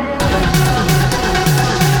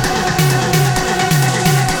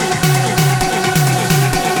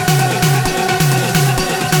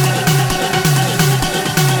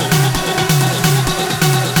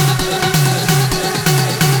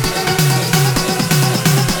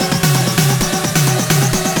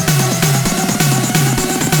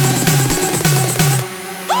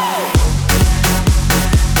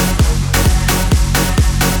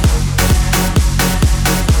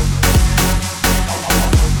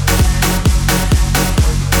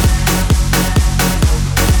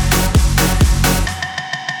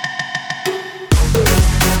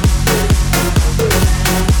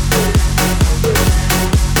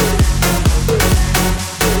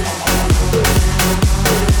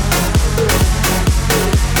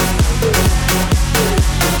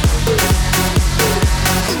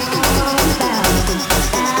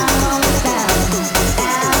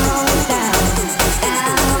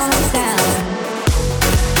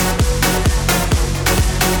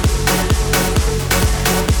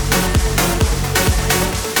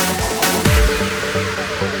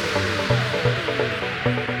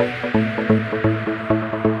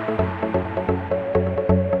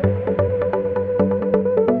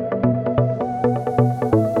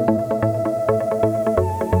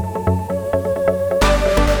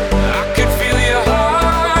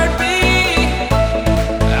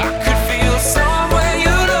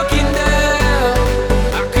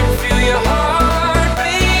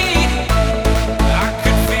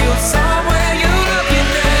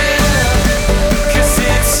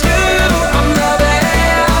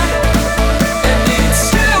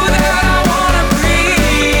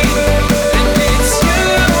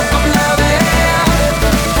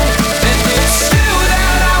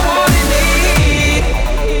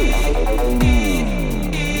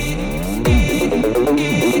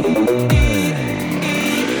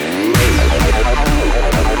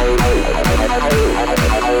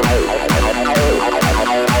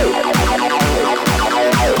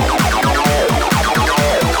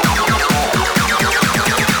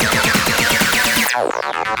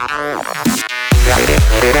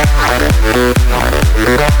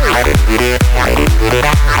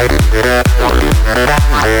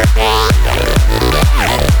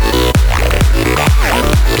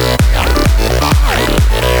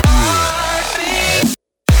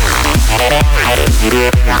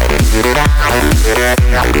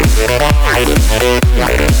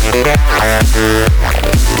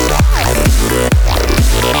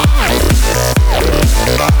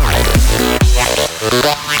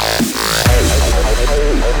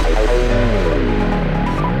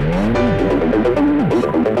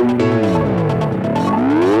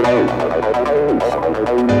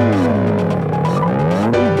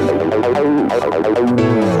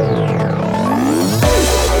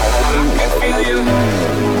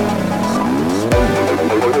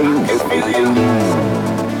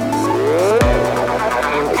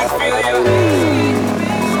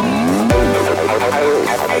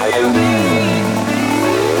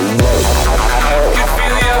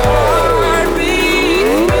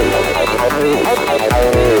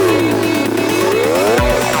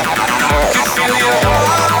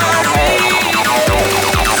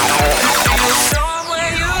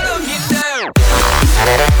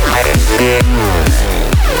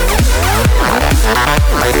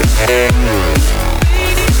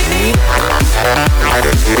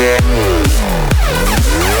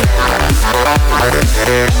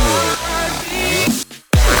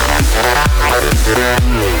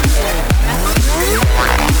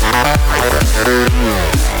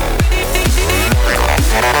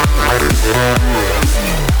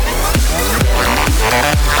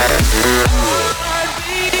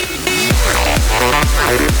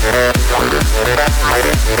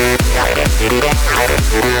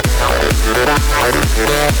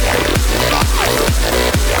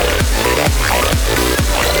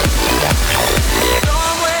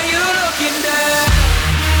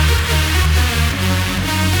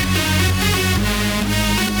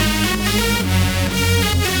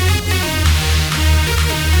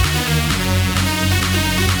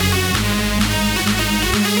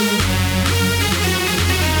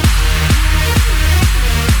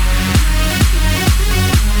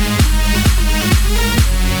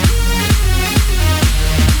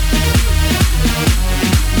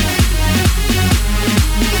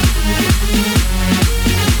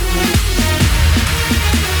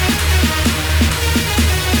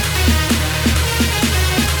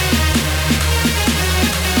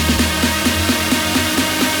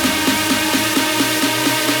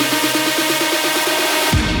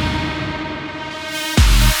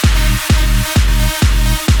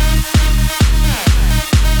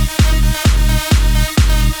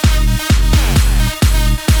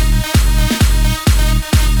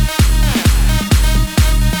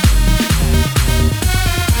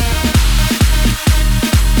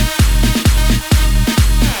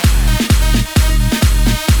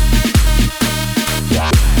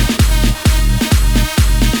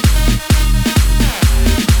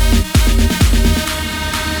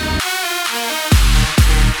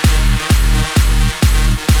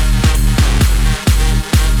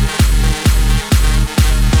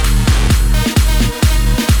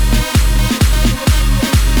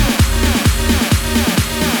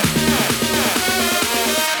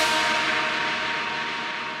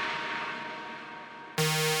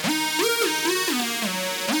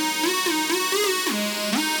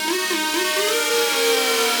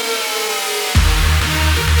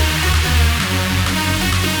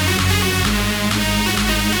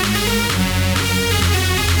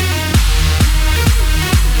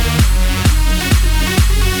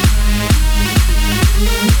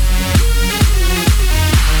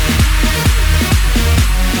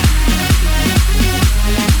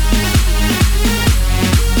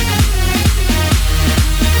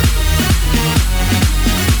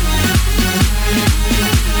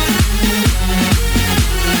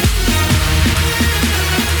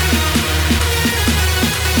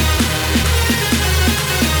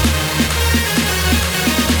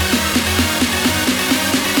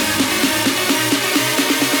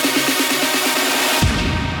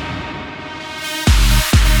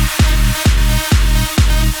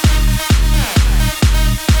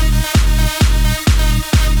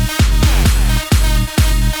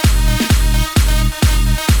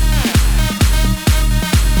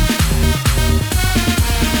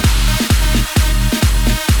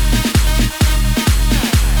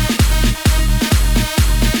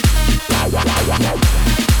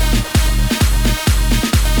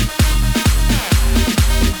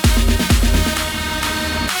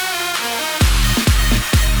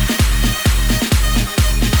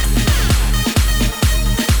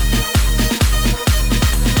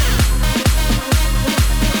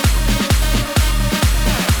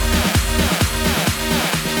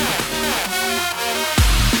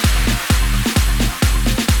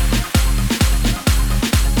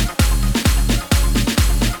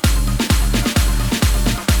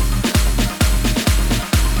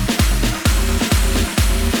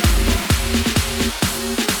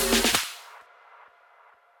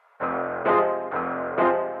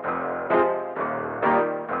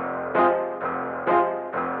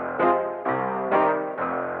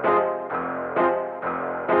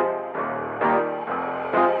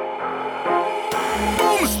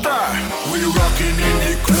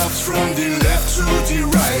 From the left to the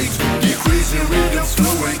right, the crazy rhythms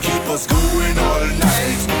flow and keep us going all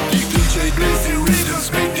night. The DJ plays the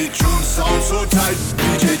rhythms, make the tune sound so tight.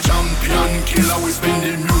 DJ champion killer, we spin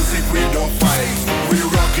the music, we don't fight. We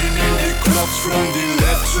rocking in the clubs from the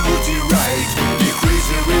left to the right. The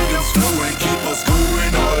crazy rhythms flow and keep us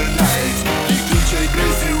going all night. The DJ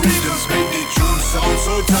plays the rhythms, make the tune sound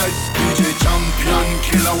so tight. DJ champion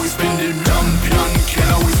killer, we spin the champion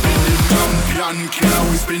killer, we spin the champion killer,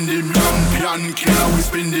 we spin the champion killer, we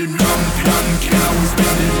spin the champion killer, we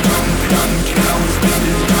spin the champion killer, we spin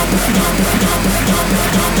the champion.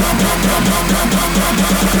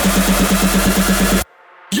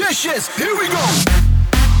 Yes, yes, here we go.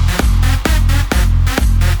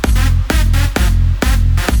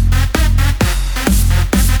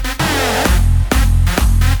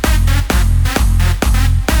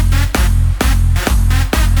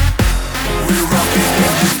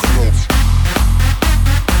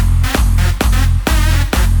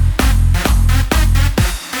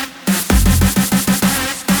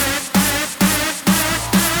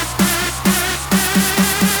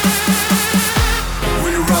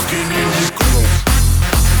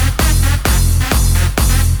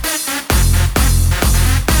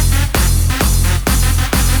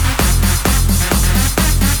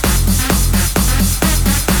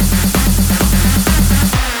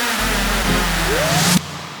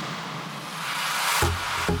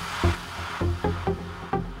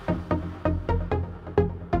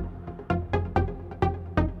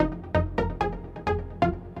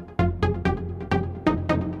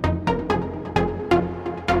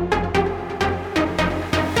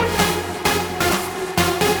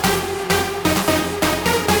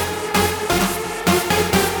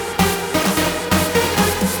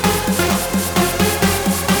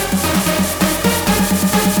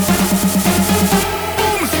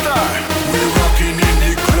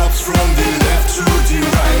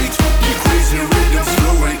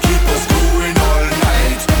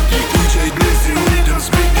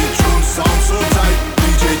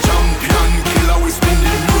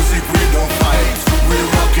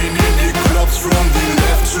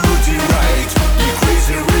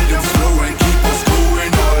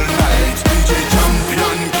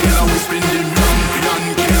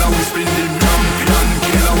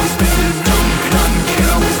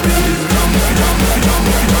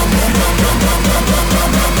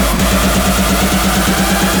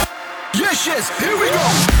 Here we go.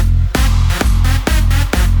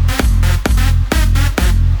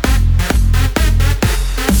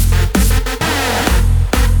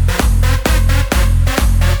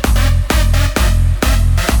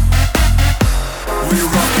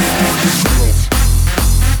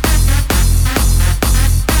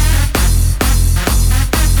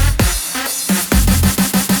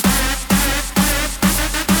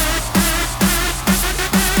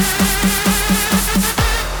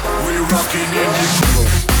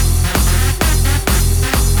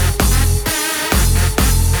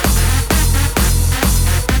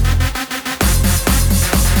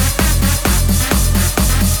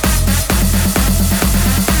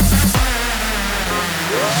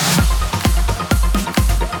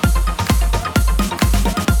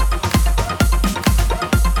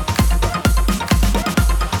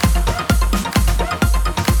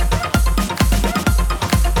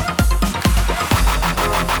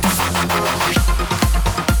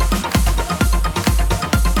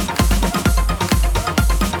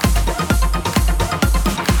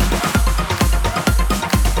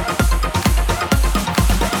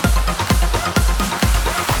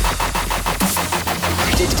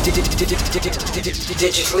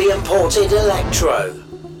 Digitally imported electro.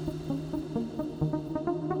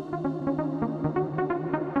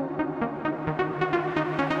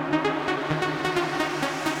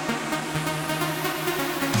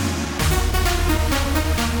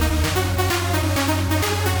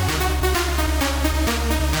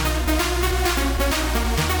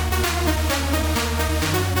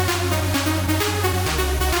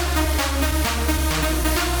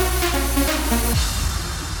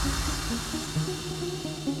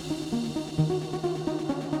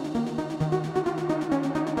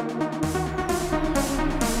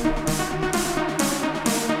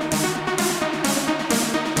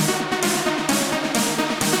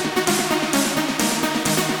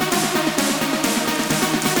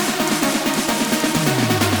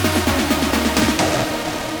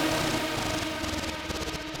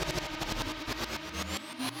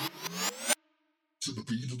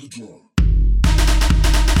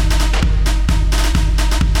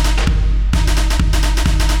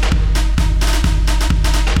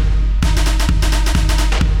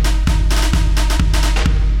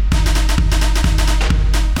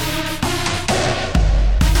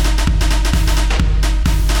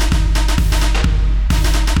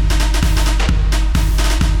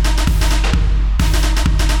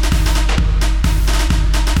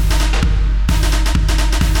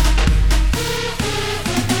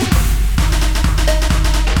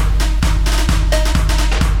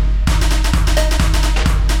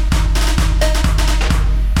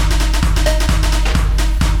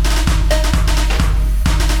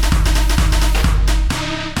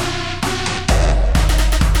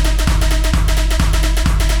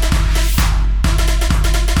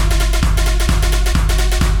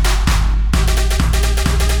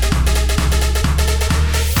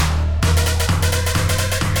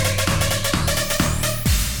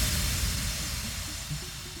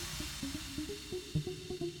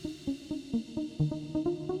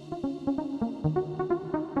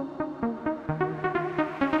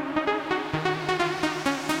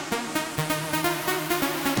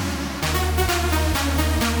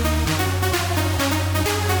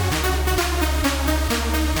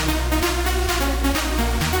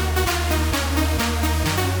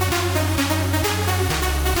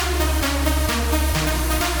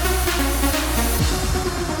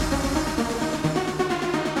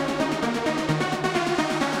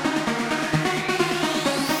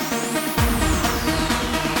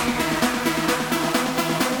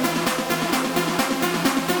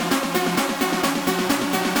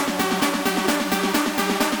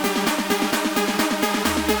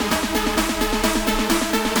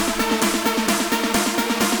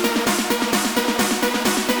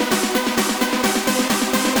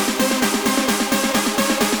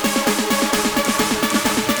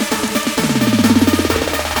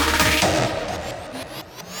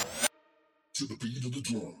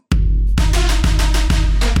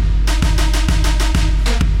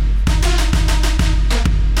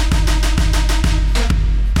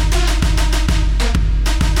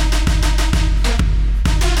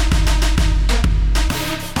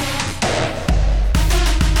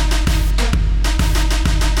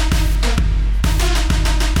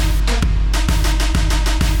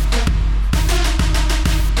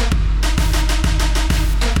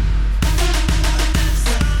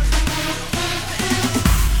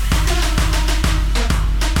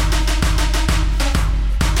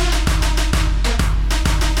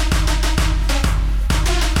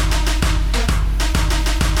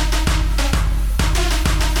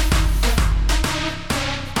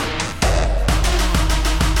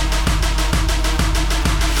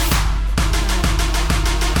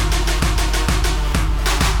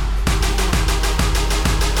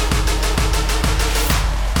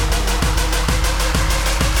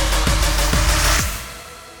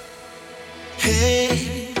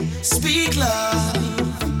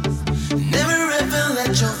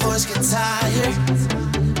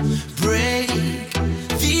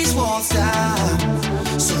 won't stop.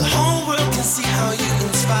 So the whole world can see how you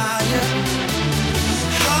inspire.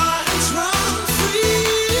 Hearts run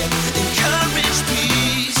free, encourage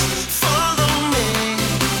peace. Follow me.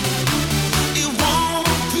 It won't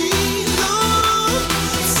be long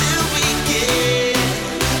till we get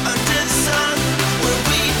under the sun where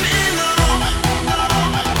we belong.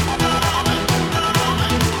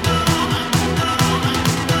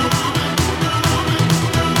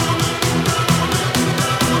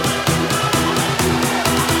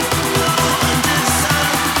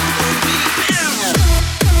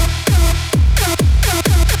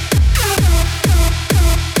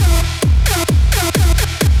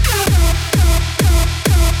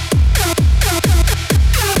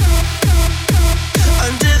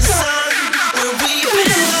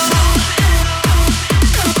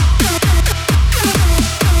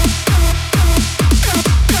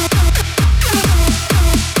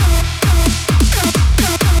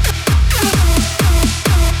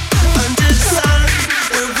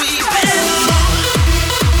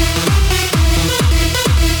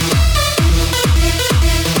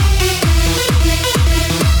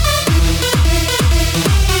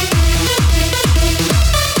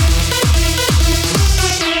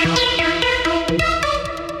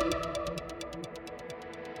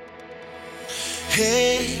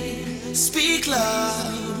 Hey, speak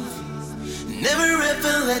love. Never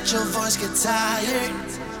ever let your voice get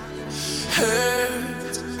tired.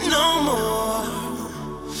 Hurt no more.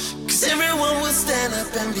 'Cause everyone will stand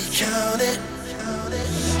up and be counted.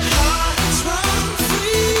 Hearts run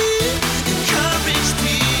free, encourage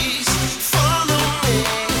peace. Follow me.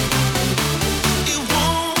 It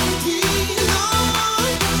won't be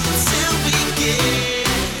long till we get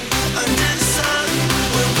under the sun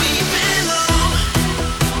where we belong.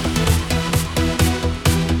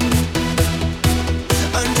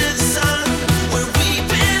 Under the sun where we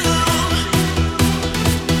belong.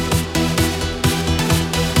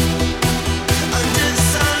 Under the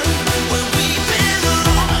sun where we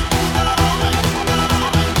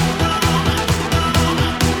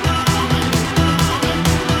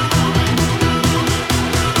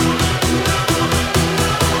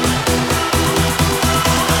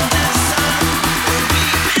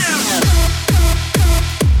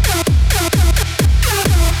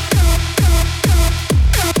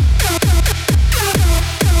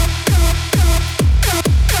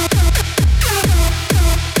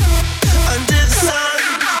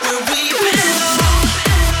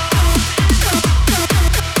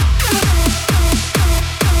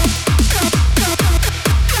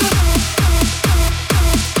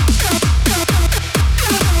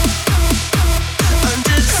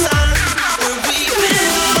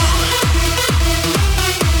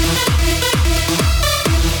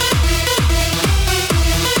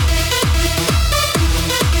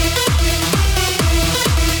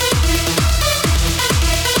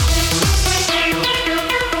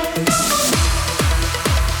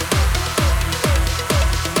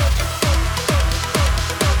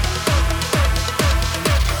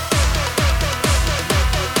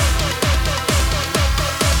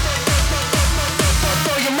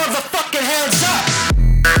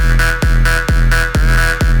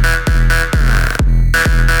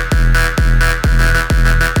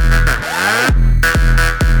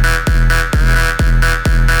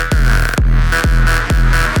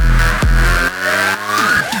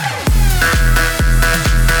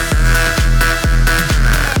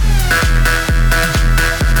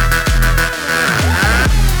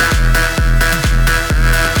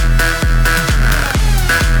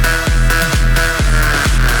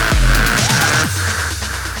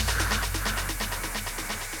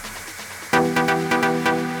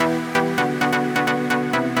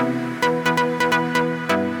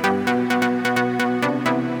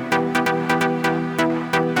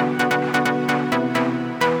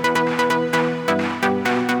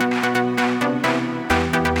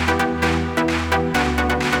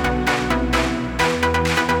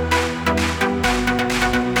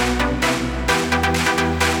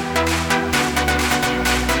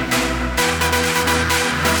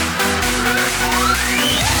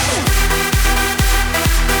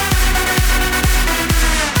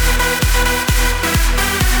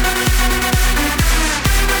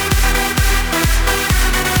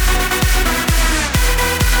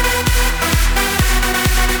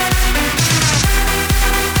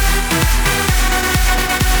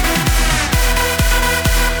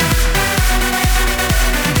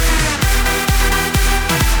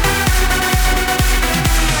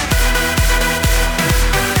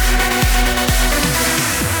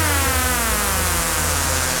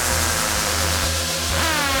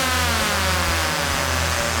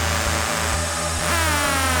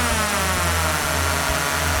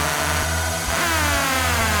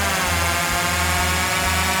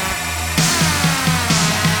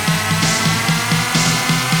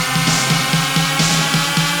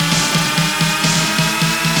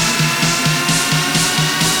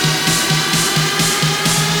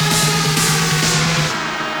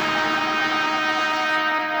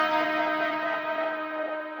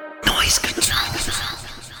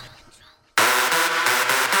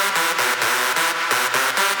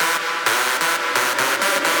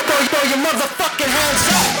your motherfucking hands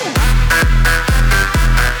up.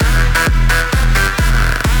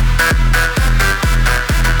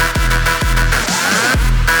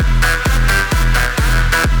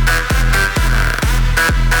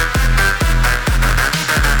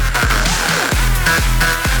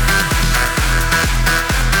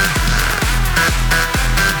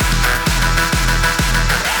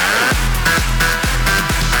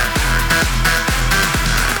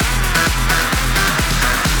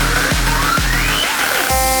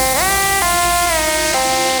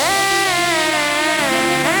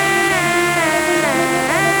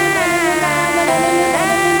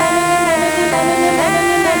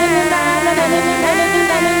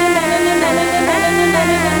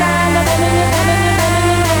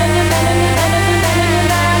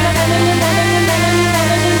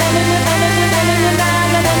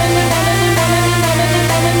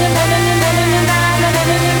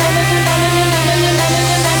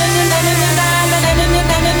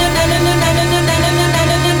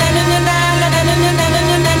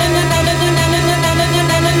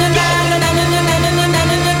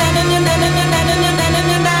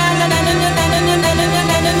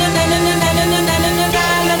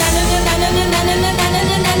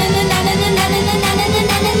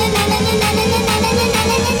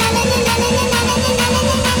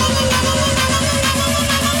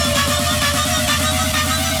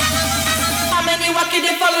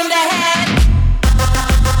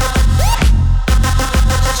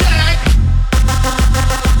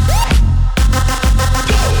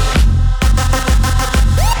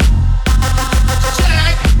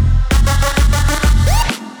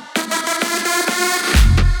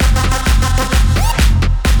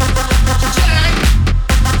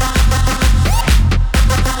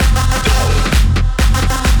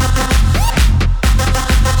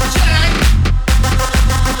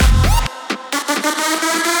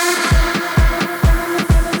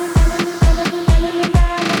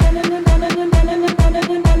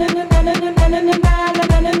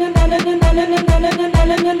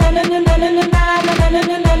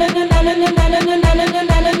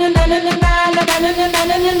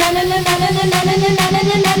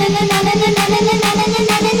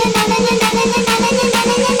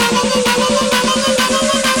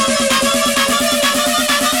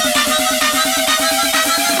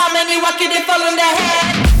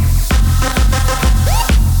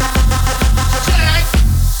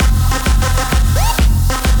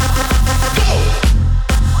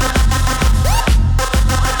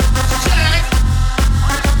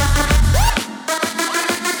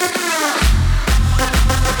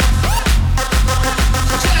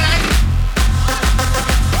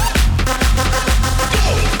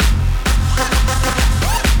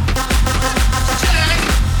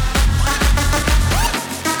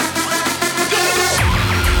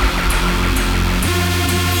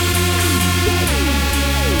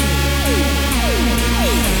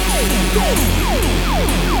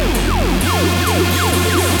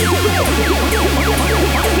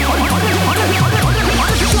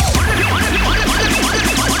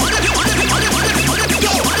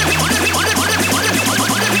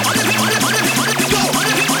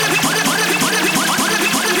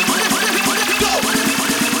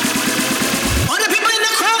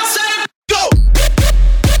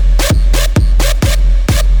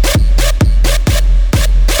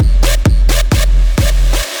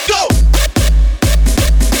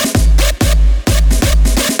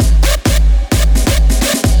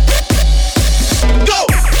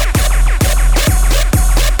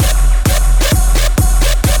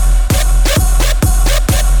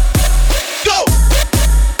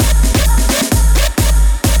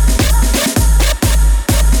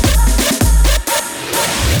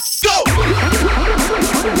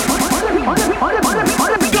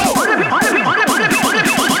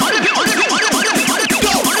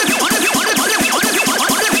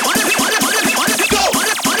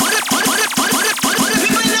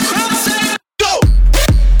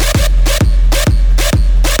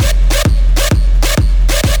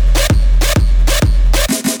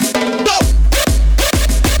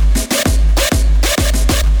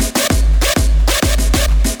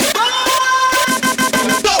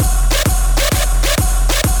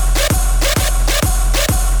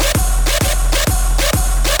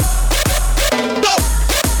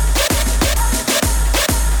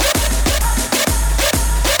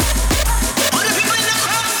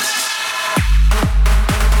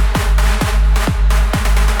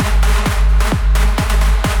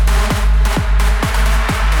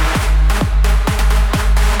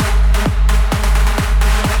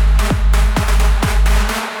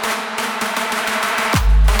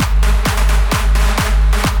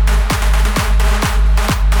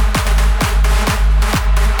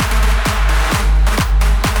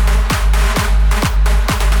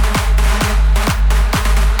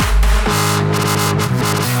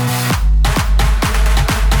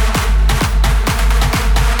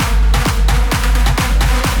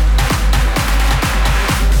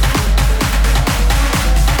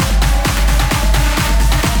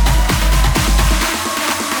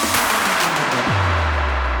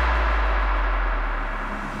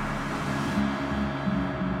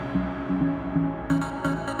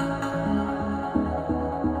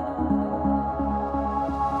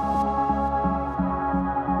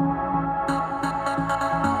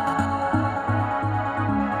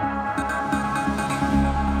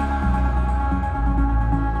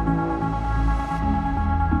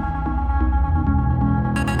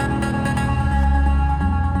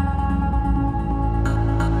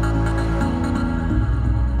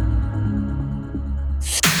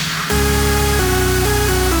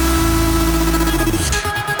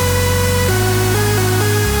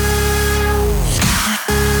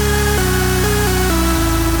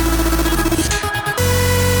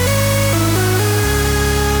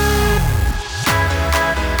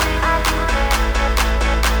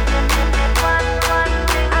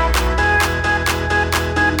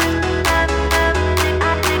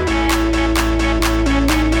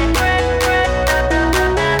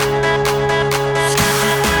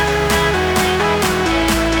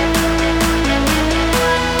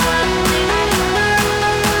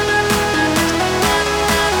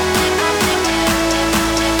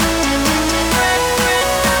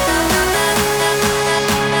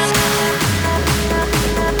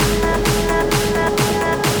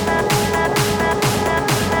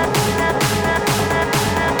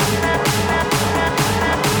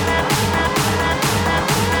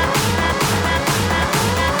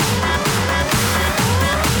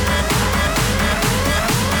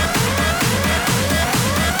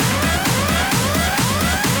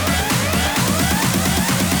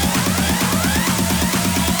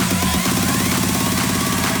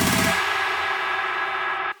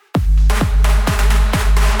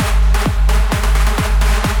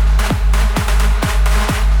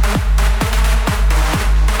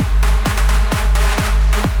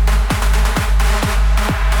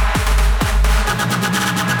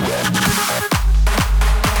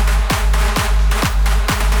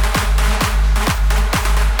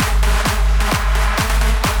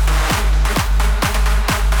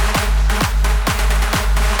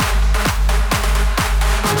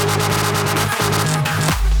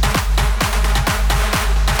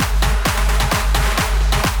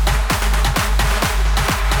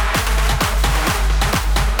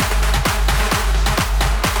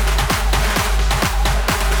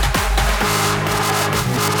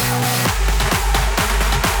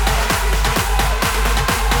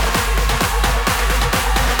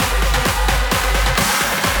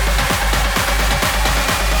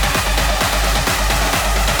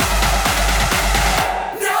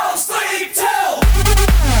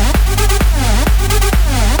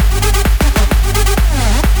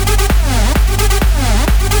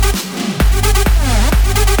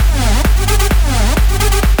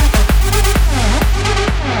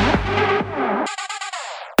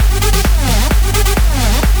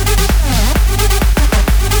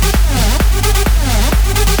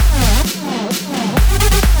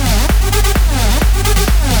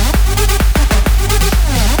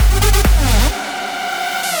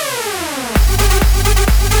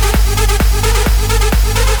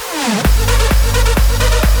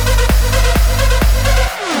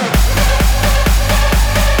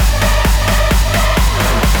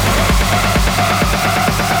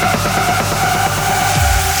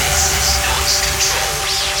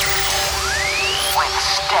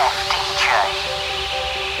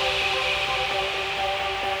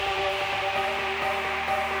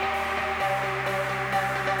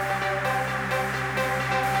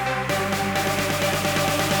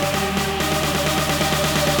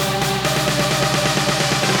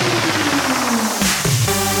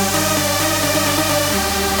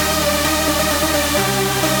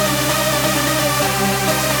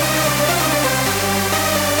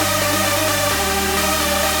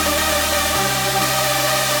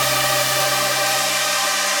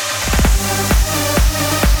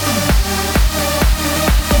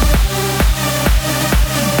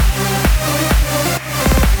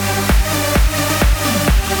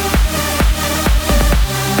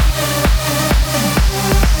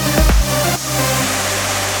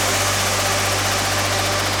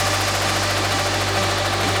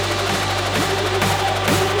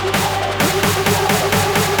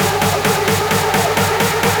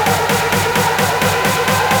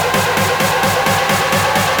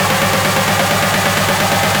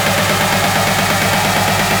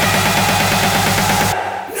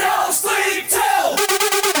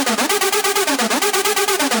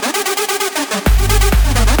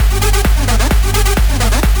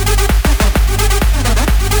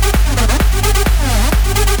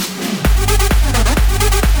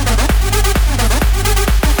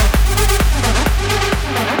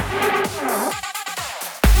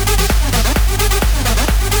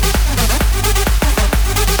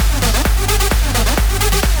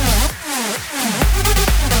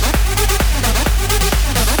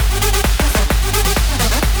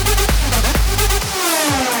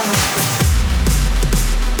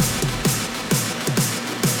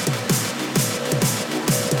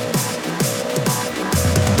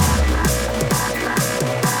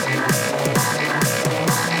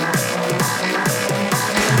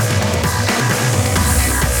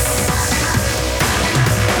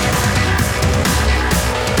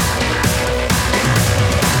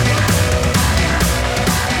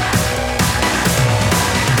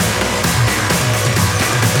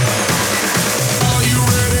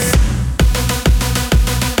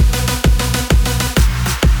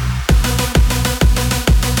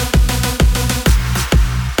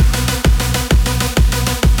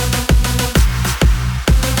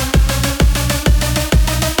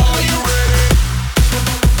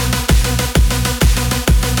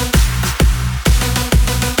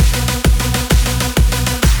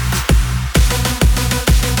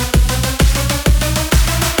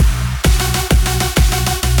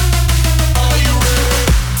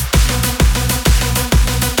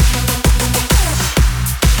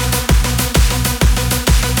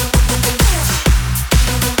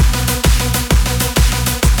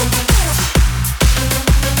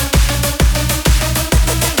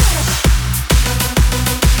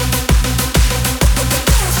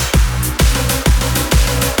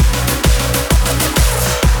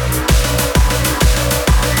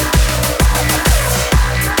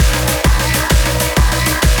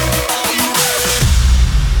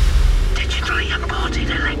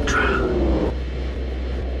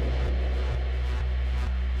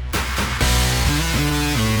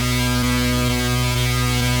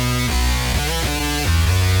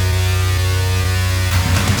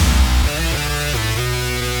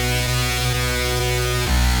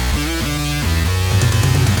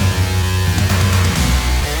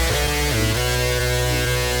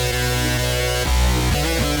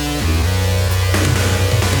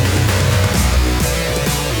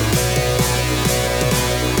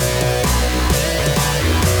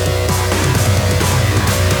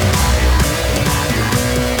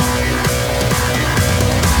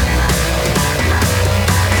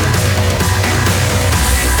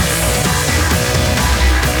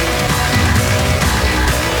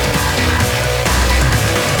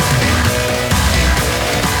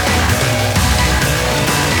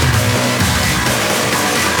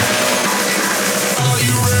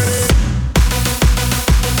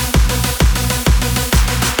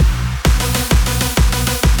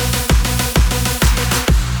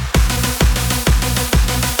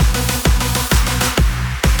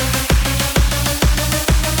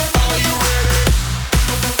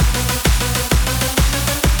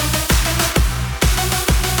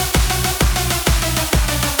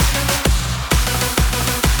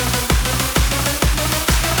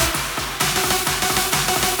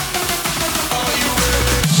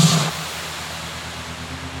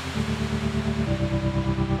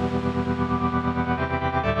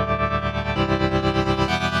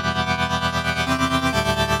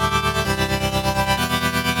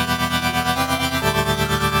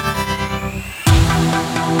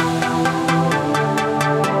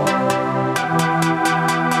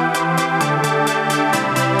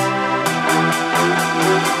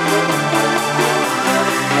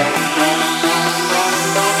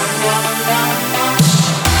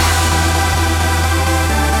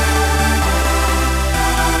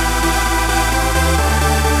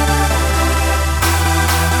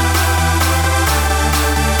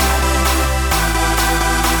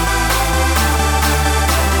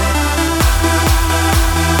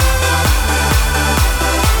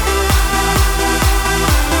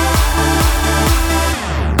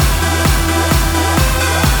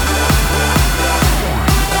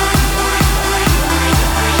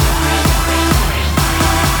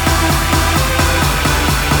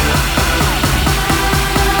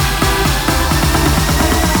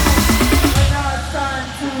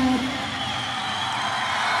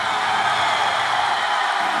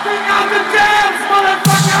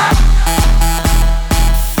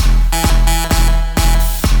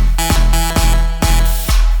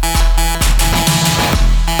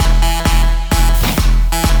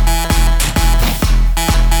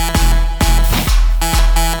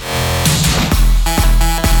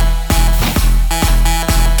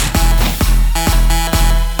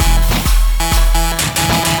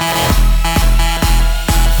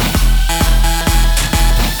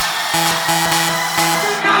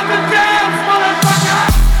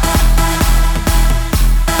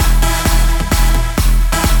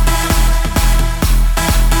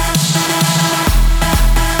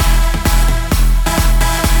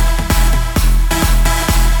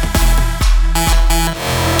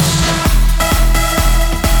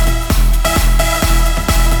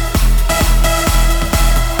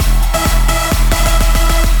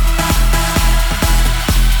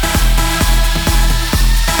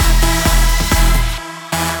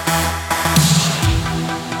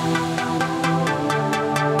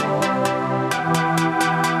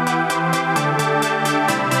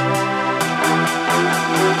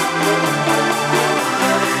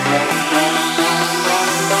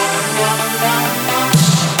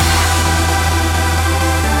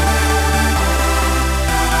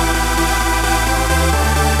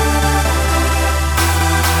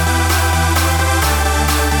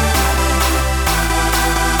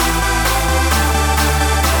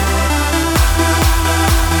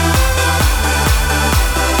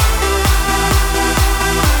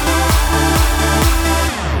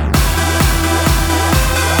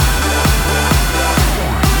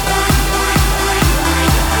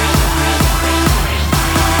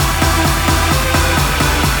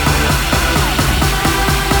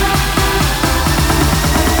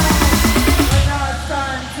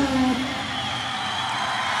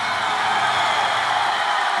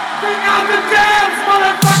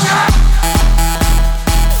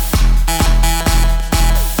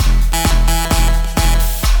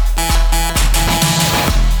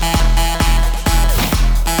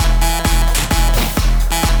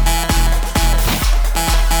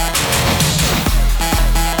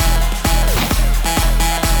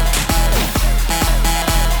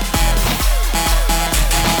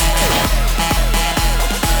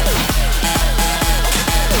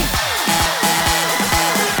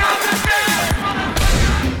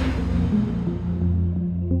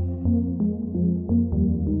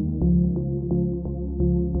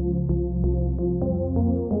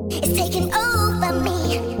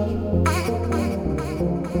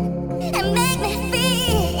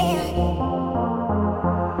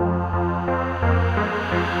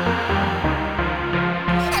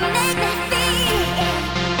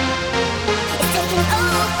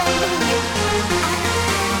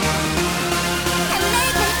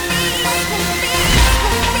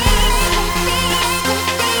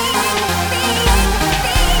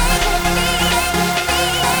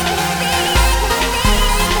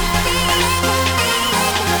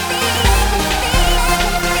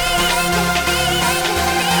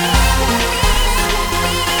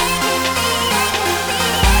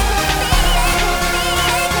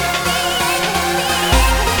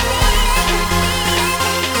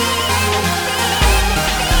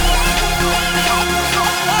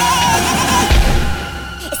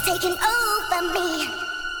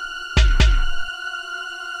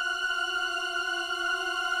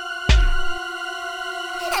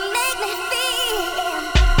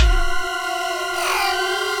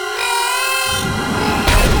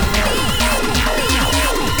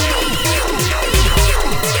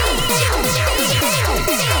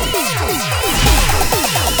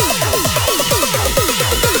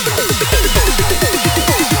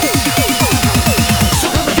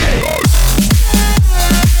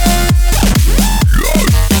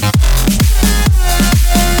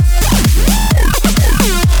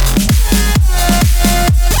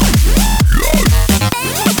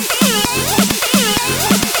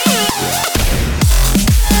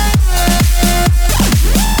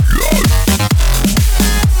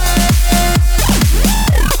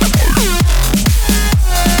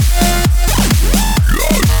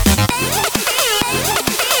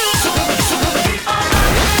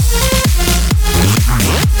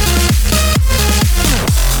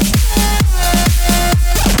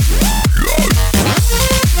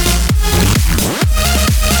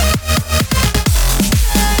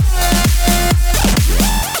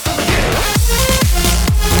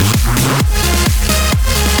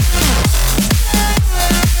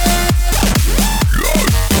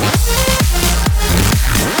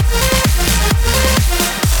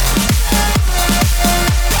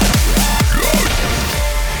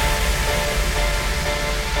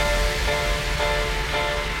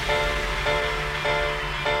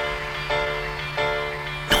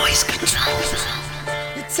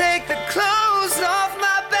 take the clothes off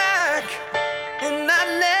my back and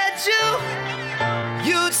I'd let you.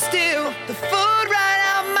 You'd steal the food right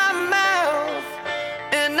out my mouth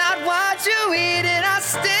and I'd watch you eat it. I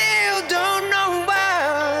still don't know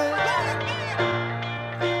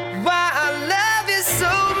why I love you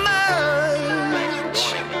so much.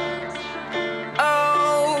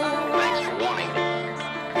 Oh,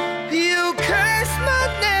 you curse my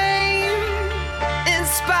name in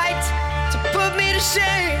spite to put me to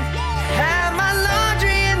shame. Have my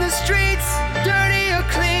laundry in the streets, dirty or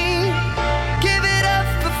clean. Give it up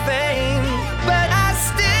for fame, but I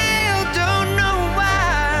still don't know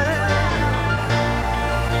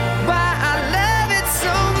why I love it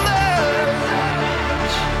so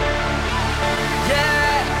much.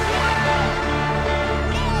 Yeah.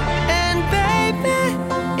 And baby,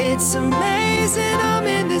 it's amazing I'm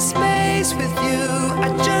in this space with you. I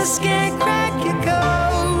just can't crack your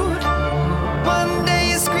code. One day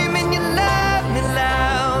you're screaming you love me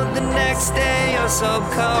loud, the next day you're so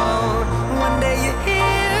cold. One day you're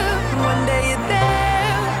here, one day you're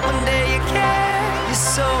there, one day you care. You're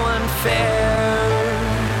so unfair.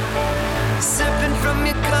 Sipping from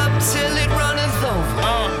your cup till it runs